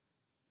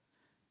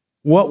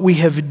 What we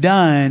have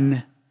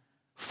done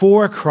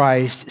for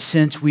Christ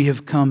since we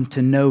have come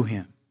to know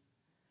him.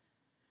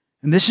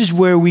 And this is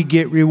where we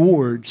get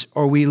rewards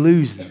or we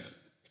lose them.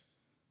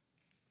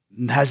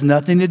 It has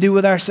nothing to do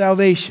with our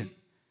salvation.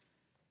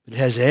 But it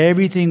has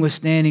everything with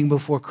standing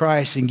before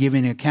Christ and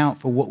giving account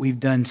for what we've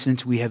done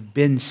since we have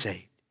been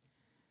saved.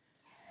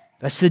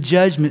 That's the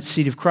judgment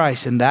seat of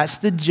Christ. And that's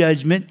the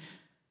judgment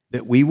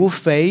that we will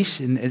face.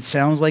 And it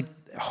sounds like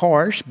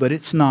harsh, but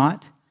it's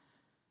not.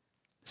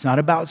 It's not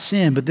about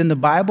sin. But then the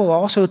Bible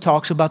also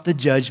talks about the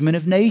judgment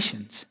of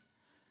nations.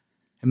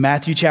 In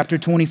Matthew chapter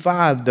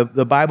 25,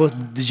 the Bible,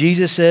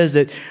 Jesus says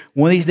that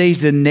one of these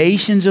days the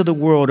nations of the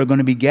world are going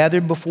to be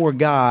gathered before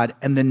God,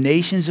 and the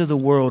nations of the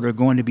world are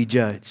going to be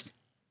judged.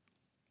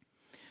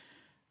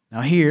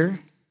 Now here,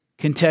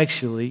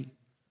 contextually,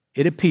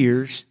 it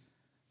appears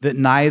that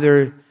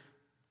neither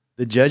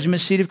the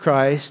judgment seat of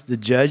Christ, the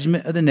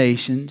judgment of the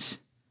nations,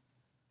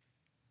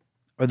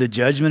 or the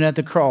judgment at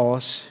the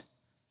cross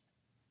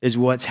is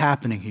what's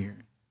happening here.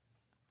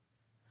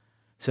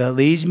 So that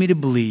leads me to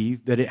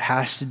believe that it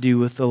has to do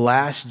with the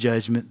last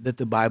judgment that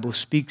the Bible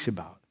speaks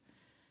about.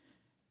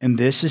 And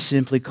this is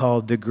simply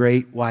called the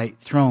Great White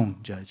Throne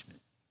Judgment.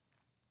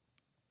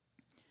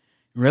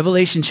 In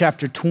Revelation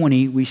chapter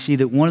 20, we see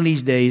that one of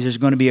these days there's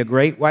going to be a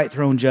great white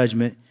throne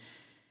judgment,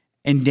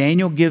 and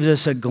Daniel gives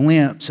us a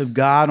glimpse of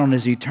God on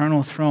his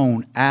eternal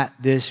throne at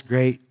this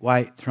great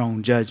white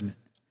throne judgment.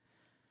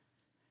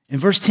 In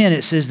verse 10,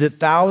 it says that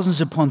thousands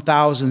upon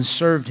thousands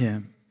served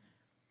him.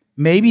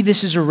 Maybe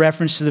this is a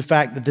reference to the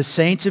fact that the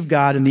saints of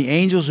God and the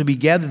angels will be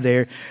gathered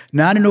there,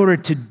 not in order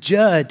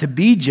to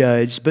be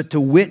judged, but to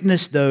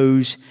witness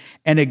those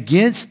and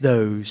against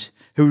those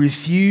who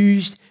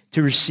refused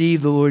to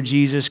receive the Lord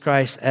Jesus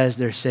Christ as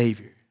their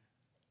Savior.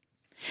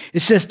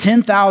 It says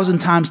 10,000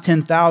 times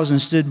 10,000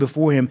 stood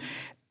before him.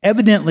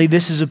 Evidently,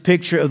 this is a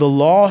picture of the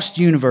lost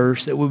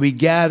universe that will be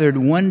gathered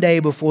one day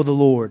before the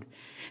Lord.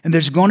 And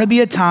there's going to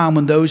be a time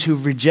when those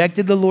who've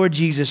rejected the Lord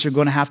Jesus are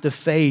going to have to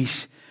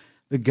face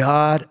the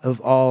God of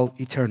all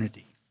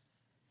eternity.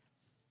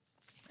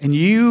 And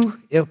you,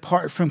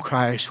 apart from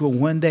Christ, will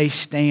one day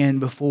stand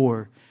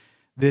before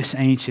this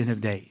Ancient of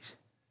Days.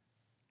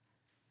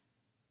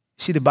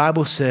 See, the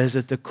Bible says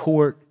that the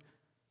court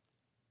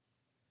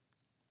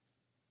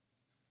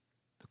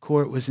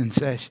was in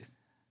session.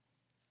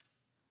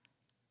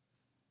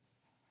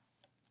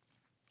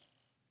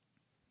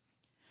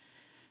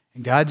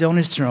 And God's on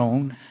his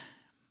throne,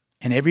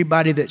 and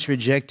everybody that's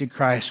rejected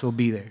Christ will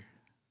be there.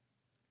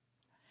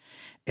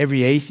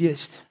 Every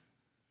atheist,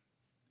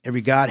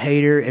 every God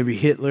hater, every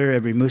Hitler,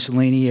 every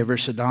Mussolini, every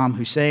Saddam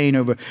Hussein,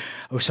 over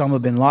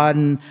Osama bin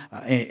Laden,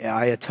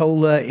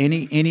 Ayatollah,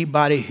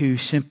 anybody who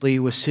simply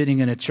was sitting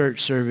in a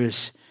church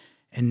service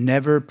and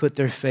never put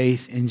their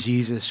faith in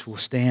Jesus will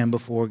stand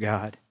before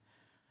God.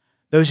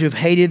 Those who have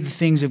hated the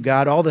things of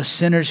God, all the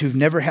sinners who've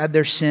never had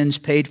their sins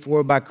paid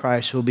for by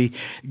Christ will be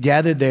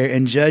gathered there,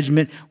 and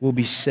judgment will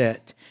be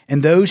set.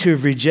 And those who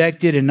have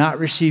rejected and not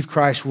received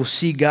Christ will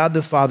see God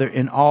the Father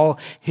in all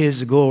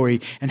his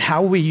glory. And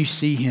how will you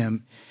see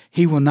him?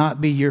 He will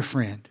not be your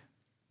friend.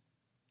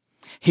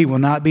 He will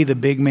not be the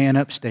big man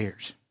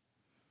upstairs.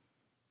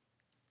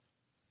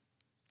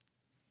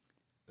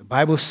 The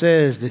Bible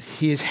says that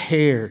his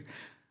hair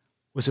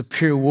was of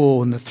pure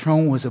wool and the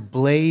throne was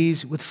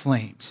ablaze with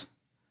flames.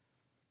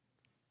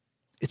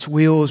 Its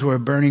wheels were a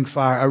burning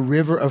fire. A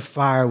river of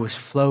fire was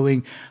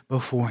flowing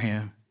before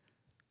him.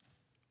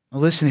 Now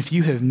listen, if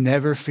you have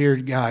never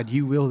feared God,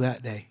 you will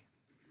that day.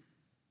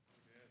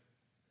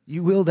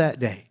 You will that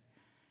day.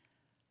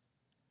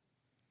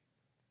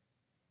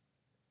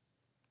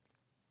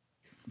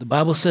 The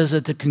Bible says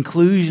at the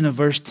conclusion of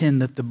verse 10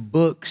 that the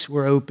books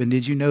were open.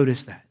 Did you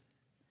notice that?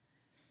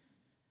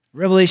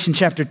 Revelation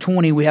chapter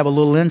 20, we have a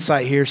little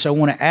insight here, so I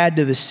want to add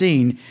to the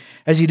scene.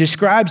 As he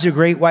describes the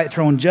great white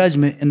throne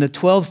judgment, in the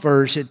 12th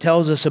verse, it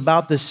tells us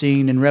about the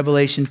scene in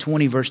Revelation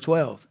 20, verse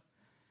 12.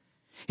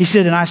 He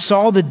said, "And I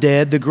saw the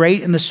dead, the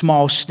great and the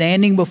small,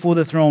 standing before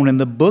the throne, and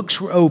the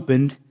books were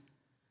opened."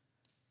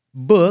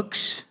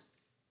 Books.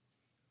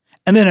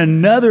 And then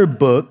another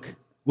book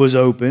was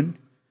opened,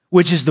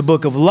 which is the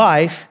book of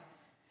life.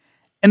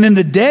 And then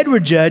the dead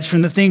were judged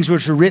from the things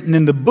which were written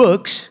in the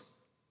books,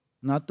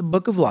 not the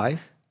book of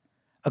life,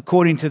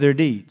 according to their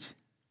deeds.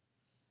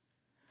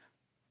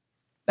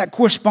 That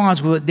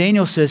corresponds with what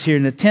Daniel says here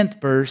in the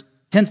 10th verse,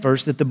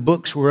 that the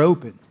books were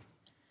opened.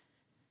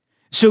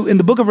 So in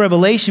the book of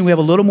Revelation, we have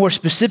a little more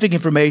specific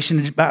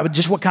information about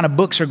just what kind of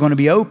books are going to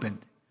be opened.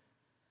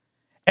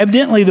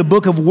 Evidently, the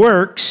book of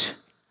works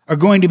are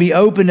going to be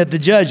opened at the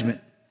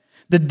judgment.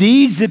 The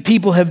deeds that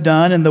people have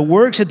done and the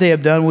works that they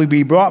have done will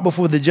be brought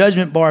before the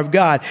judgment bar of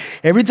God.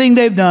 Everything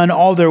they've done,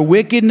 all their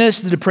wickedness,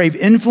 the depraved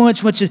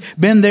influence which has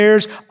been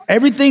theirs,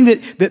 everything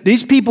that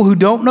these people who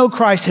don't know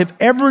Christ have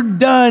ever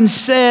done,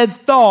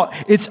 said, thought,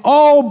 it's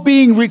all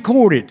being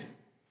recorded.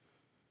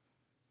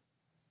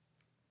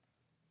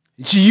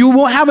 So you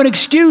won't have an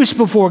excuse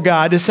before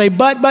God to say,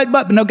 but.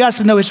 No, God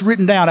said, no, it's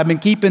written down. I've been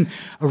keeping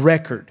a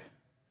record.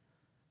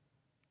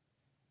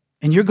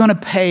 And you're going to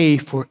pay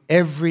for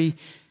every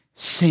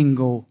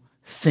single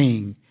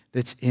thing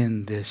that's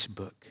in this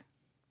book.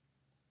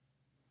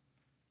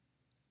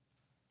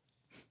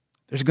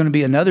 There's going to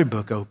be another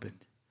book opened.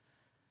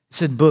 It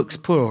said books,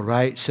 plural,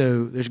 right?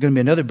 So there's going to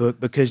be another book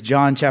because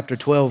John chapter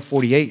 12,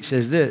 48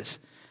 says this.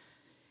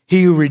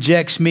 He who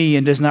rejects me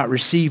and does not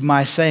receive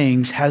my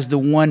sayings has the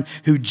one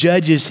who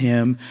judges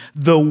him.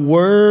 The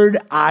word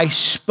I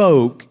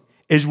spoke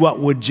is what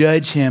would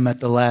judge him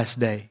at the last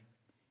day.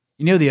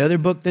 You know the other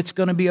book that's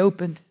going to be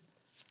opened?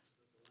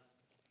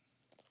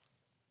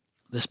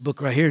 This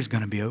book right here is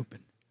going to be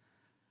opened.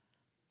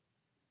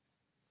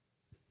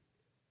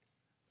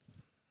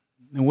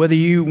 And whether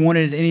you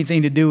wanted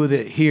anything to do with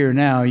it here or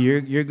now,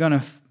 you're going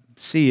to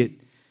see it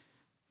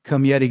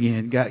come yet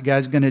again.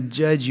 God's going to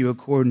judge you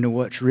according to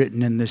what's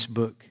written in this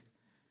book.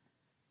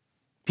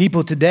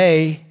 People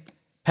today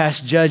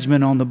pass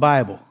judgment on the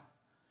Bible.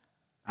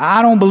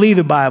 I don't believe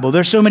the Bible.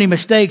 There's so many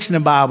mistakes in the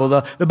Bible.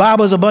 The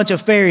Bible is a bunch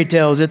of fairy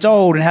tales. It's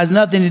old and has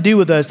nothing to do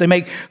with us. They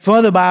make fun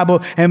of the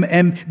Bible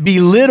and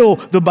belittle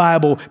the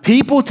Bible.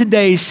 People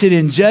today sit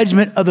in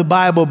judgment of the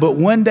Bible, but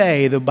one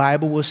day the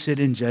Bible will sit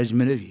in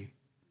judgment of you.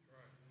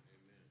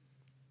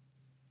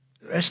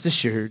 Rest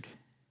assured.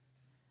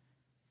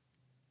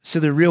 So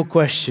the real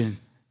question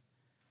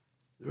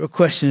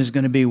is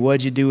going to be,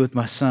 what'd you do with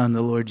my son,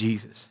 the Lord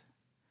Jesus?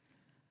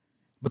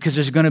 Because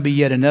there's going to be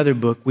yet another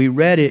book. We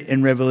read it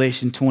in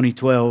Revelation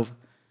 20:12,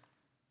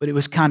 but it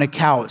was kind of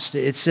couched.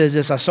 It says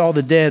this: I saw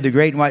the dead, the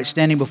great and white,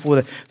 standing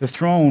before the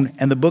throne,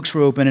 and the books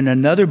were open, and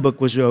another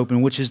book was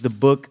open, which is the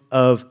book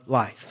of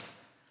life.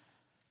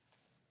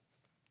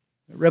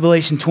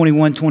 Revelation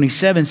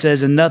 21:27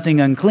 says, and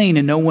nothing unclean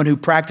and no one who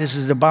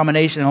practices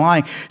abomination and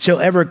lying shall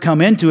ever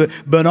come into it,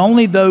 but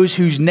only those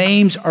whose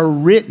names are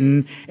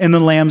written in the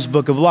Lamb's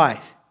book of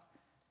life.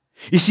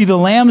 You see, the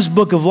Lamb's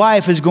book of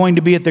life is going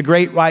to be at the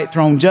great white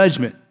throne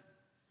judgment.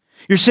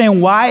 You're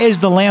saying, why is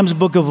the Lamb's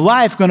book of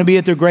life going to be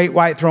at the great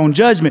white throne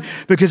judgment?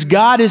 Because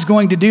God is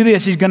going to do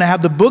this. He's going to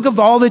have the book of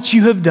all that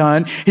you have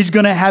done. He's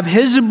going to have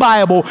his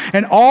Bible,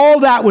 and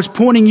all that was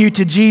pointing you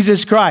to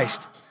Jesus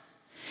Christ.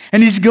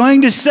 And he's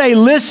going to say,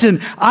 listen,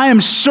 I am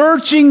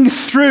searching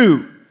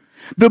through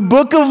the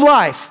book of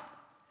life,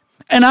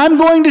 and I'm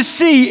going to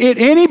see at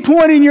any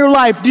point in your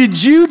life,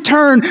 did you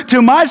turn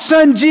to my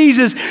son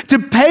Jesus to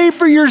pay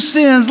for your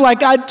sins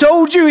like I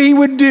told you he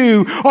would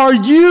do? Or are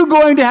you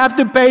going to have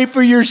to pay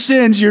for your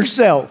sins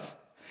yourself?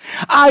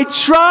 I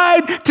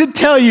tried to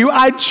tell you,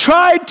 I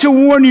tried to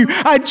warn you,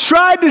 I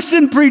tried to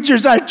send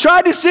preachers, I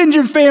tried to send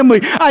your family,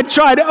 I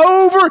tried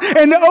over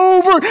and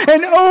over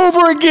and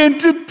over again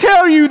to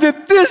tell you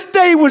that this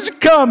day was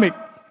coming.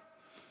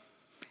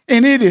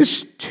 And it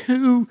is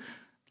too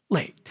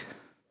late.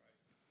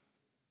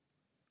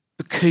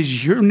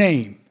 Because your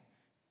name,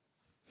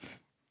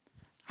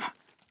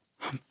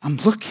 I'm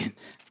looking,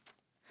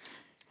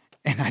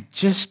 and I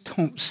just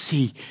don't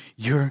see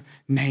your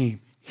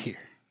name here.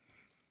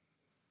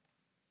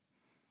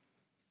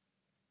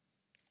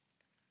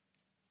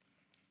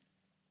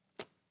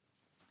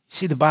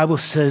 See, the Bible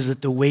says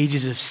that the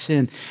wages of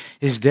sin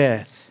is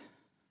death.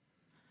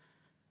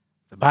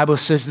 The Bible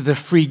says that the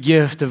free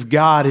gift of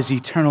God is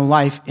eternal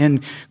life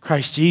in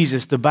Christ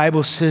Jesus. The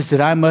Bible says that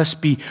I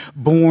must be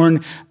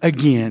born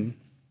again.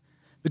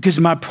 Because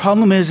my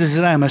problem is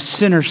that I am a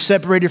sinner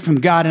separated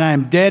from God, and I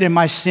am dead in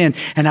my sin,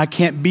 and I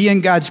can't be in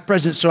God's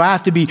presence, so I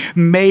have to be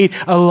made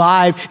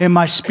alive in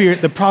my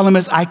spirit. The problem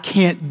is I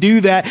can't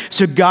do that,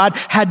 so God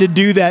had to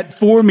do that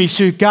for me.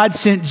 So God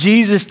sent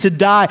Jesus to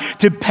die,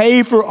 to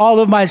pay for all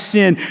of my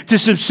sin, to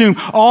subsume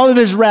all of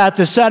his wrath,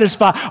 to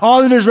satisfy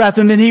all of his wrath,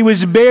 and then he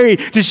was buried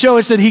to show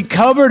us that he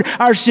covered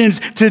our sins,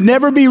 to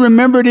never be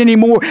remembered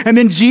anymore. And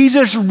then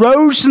Jesus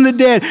rose from the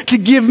dead to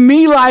give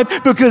me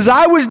life because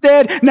I was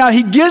dead. Now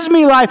he gives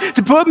me life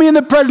to put me in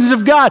the presence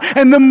of God.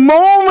 And the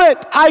moment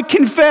I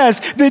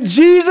confess that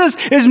Jesus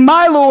is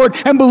my Lord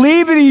and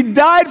believe that he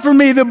died for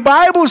me, the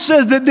Bible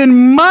says that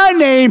then my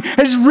name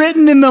is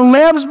written in the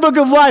Lamb's book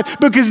of life,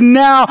 because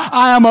now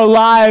I am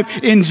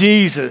alive in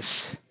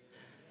Jesus.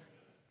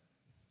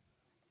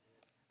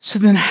 So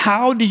then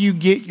how do you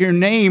get your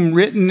name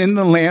written in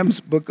the Lamb's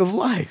book of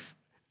life?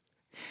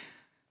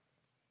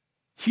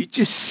 You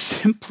just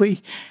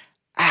simply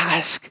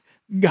ask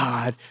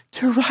God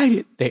to write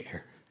it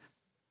there.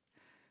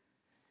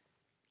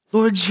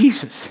 Lord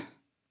Jesus,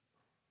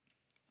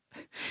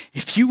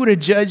 if you would have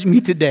judged me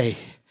today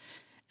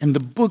and the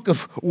book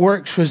of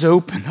works was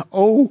open,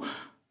 oh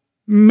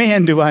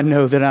man, do I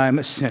know that I'm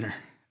a sinner.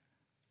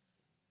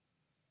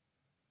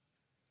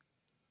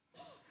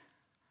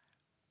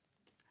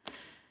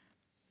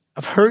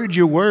 I've heard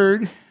your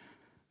word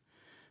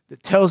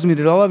that tells me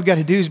that all I've got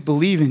to do is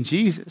believe in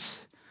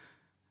Jesus.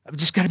 I've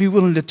just got to be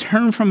willing to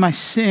turn from my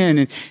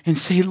sin and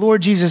say,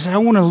 Lord Jesus, I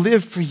want to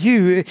live for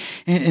you.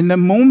 And the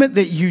moment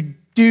that you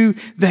do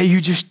that, you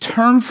just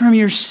turn from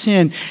your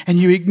sin and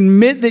you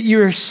admit that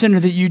you're a sinner,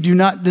 that you do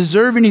not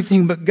deserve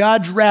anything but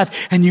God's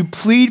wrath, and you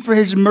plead for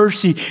his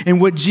mercy and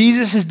what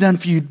Jesus has done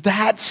for you.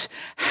 That's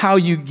how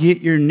you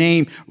get your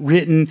name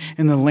written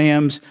in the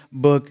Lamb's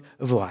book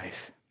of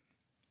life.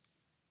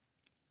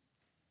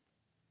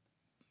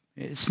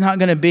 It's not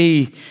going to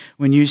be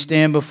when you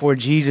stand before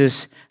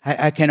Jesus.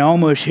 I can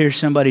almost hear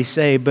somebody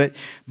say, but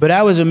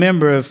I was a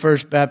member of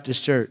First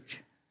Baptist Church.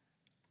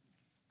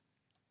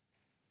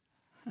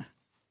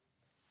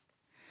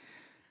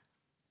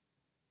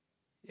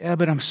 Yeah,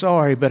 but I'm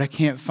sorry, but I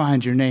can't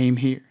find your name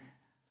here.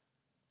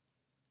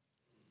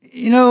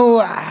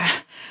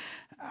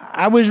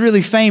 I was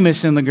really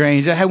famous in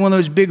LaGrange. I had one of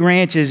those big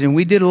ranches, and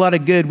we did a lot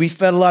of good. We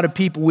fed a lot of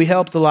people. We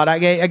helped a lot. I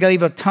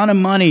gave a ton of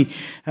money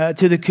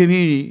to the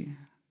community.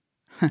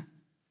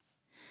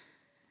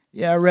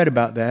 Yeah, I read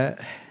about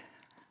that.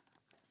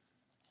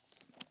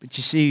 But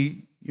you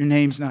see, your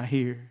name's not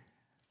here.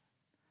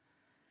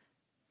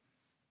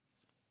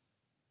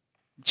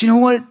 But you know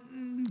what?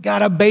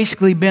 God, I've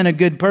basically been a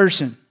good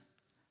person.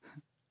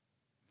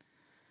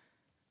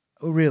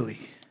 Oh, really?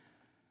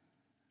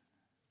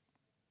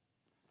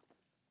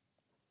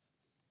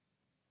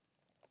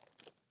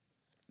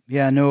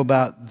 Yeah, I know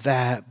about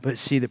that, but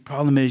see, the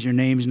problem is your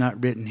name's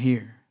not written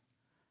here.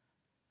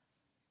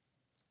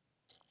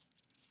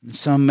 And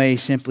some may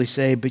simply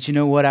say, but you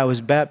know what? I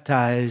was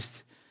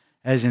baptized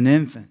as an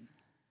infant.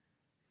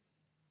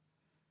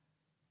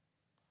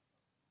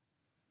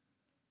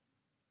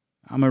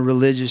 I'm a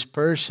religious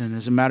person.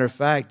 As a matter of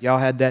fact, y'all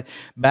had that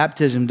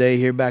baptism day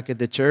here back at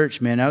the church,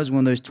 man. I was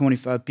one of those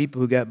 25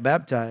 people who got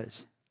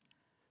baptized.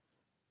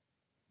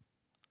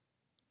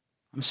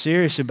 I'm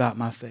serious about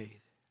my faith.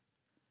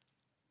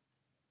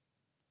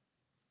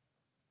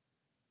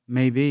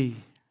 Maybe.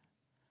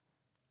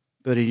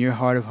 But in your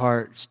heart of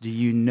hearts, do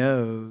you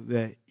know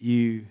that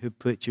you have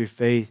put your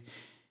faith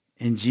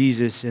in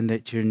Jesus and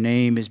that your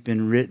name has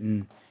been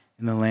written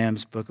in the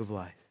Lamb's Book of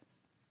Life?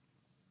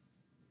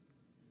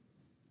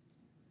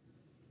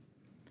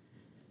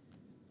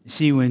 You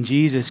see, when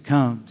Jesus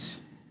comes,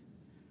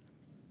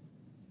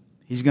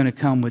 He's going to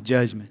come with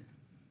judgment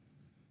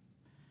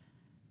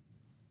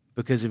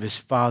because of His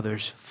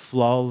Father's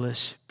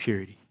flawless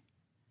purity.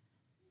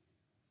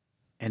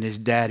 And His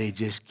daddy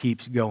just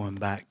keeps going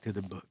back to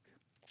the book.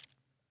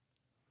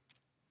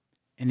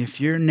 And if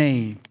your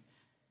name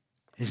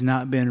has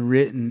not been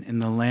written in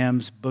the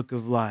Lamb's Book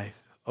of Life,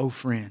 oh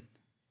friend,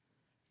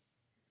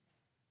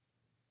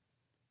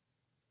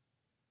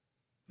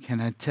 can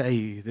I tell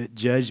you that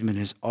judgment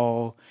is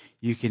all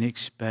you can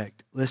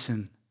expect?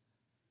 Listen,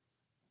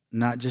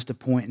 not just a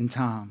point in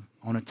time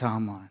on a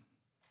timeline,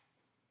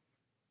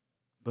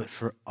 but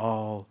for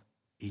all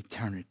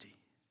eternity.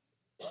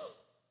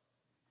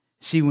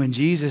 See, when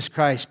Jesus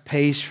Christ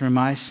pays for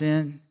my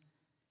sin,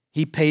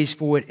 He pays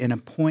for it in a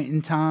point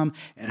in time,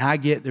 and I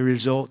get the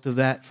result of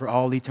that for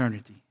all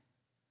eternity.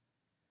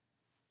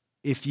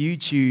 If you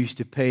choose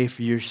to pay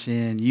for your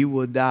sin, you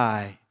will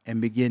die and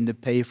begin to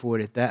pay for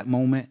it at that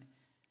moment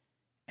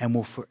and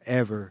will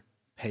forever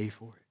pay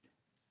for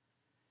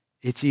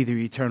it. It's either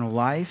eternal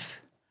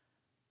life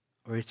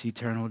or it's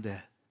eternal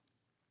death.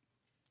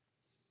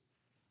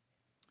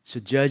 So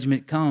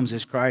judgment comes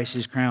as Christ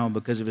is crowned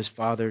because of His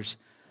Father's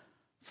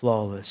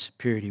flawless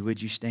purity.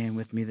 Would you stand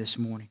with me this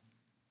morning?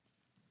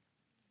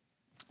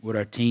 Would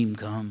our team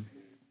come?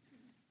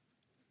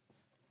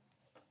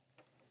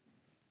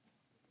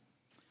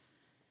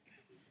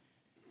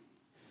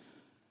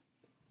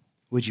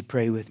 Would you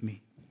pray with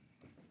me?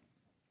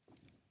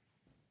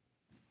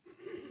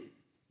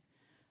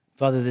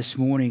 Father, this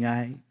morning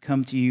I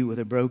come to you with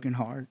a broken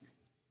heart.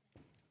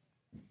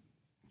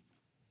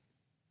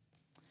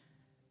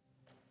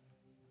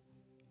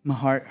 My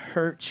heart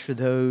hurts for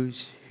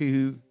those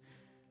who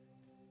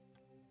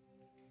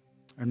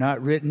are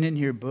not written in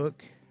your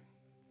book.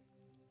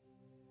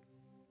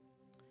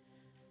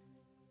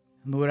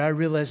 And Lord, I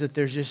realize that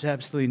there's just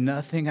absolutely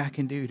nothing I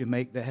can do to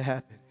make that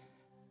happen.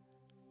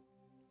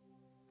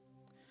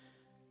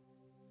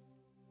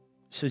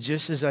 So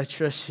just as I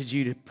trusted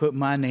you to put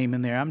my name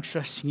in there, I'm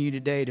trusting you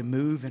today to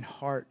move in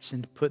hearts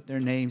and to put their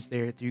names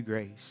there through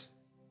grace.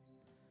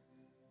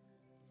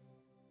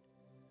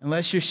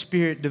 Unless your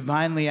Spirit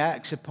divinely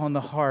acts upon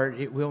the heart,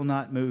 it will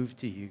not move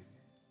to you.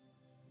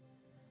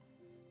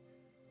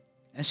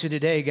 And so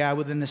today, God,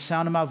 within the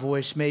sound of my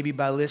voice, maybe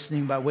by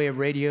listening by way of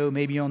radio,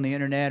 maybe on the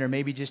internet, or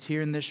maybe just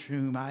here in this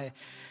room, I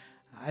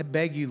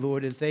beg you,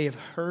 Lord, if they have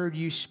heard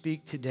you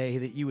speak today,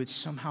 that you would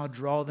somehow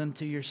draw them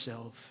to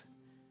yourself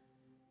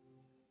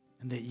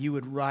and that you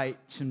would write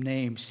some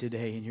names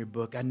today in your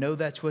book. I know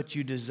that's what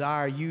you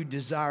desire. You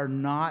desire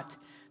not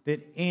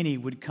that any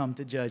would come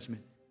to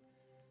judgment,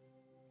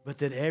 but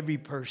that every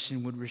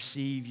person would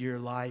receive your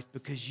life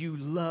because you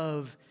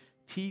love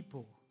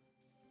people.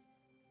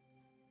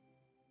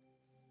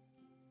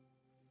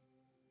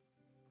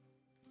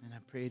 And I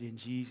pray it in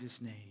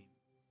Jesus' name.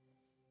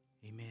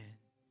 Amen.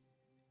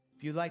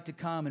 If you'd like to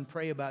come and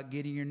pray about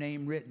getting your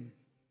name written,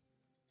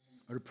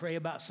 or to pray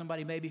about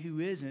somebody maybe who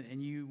isn't,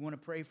 and you want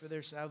to pray for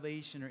their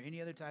salvation or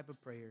any other type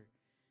of prayer,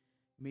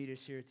 meet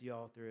us here at the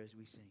altar as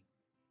we sing.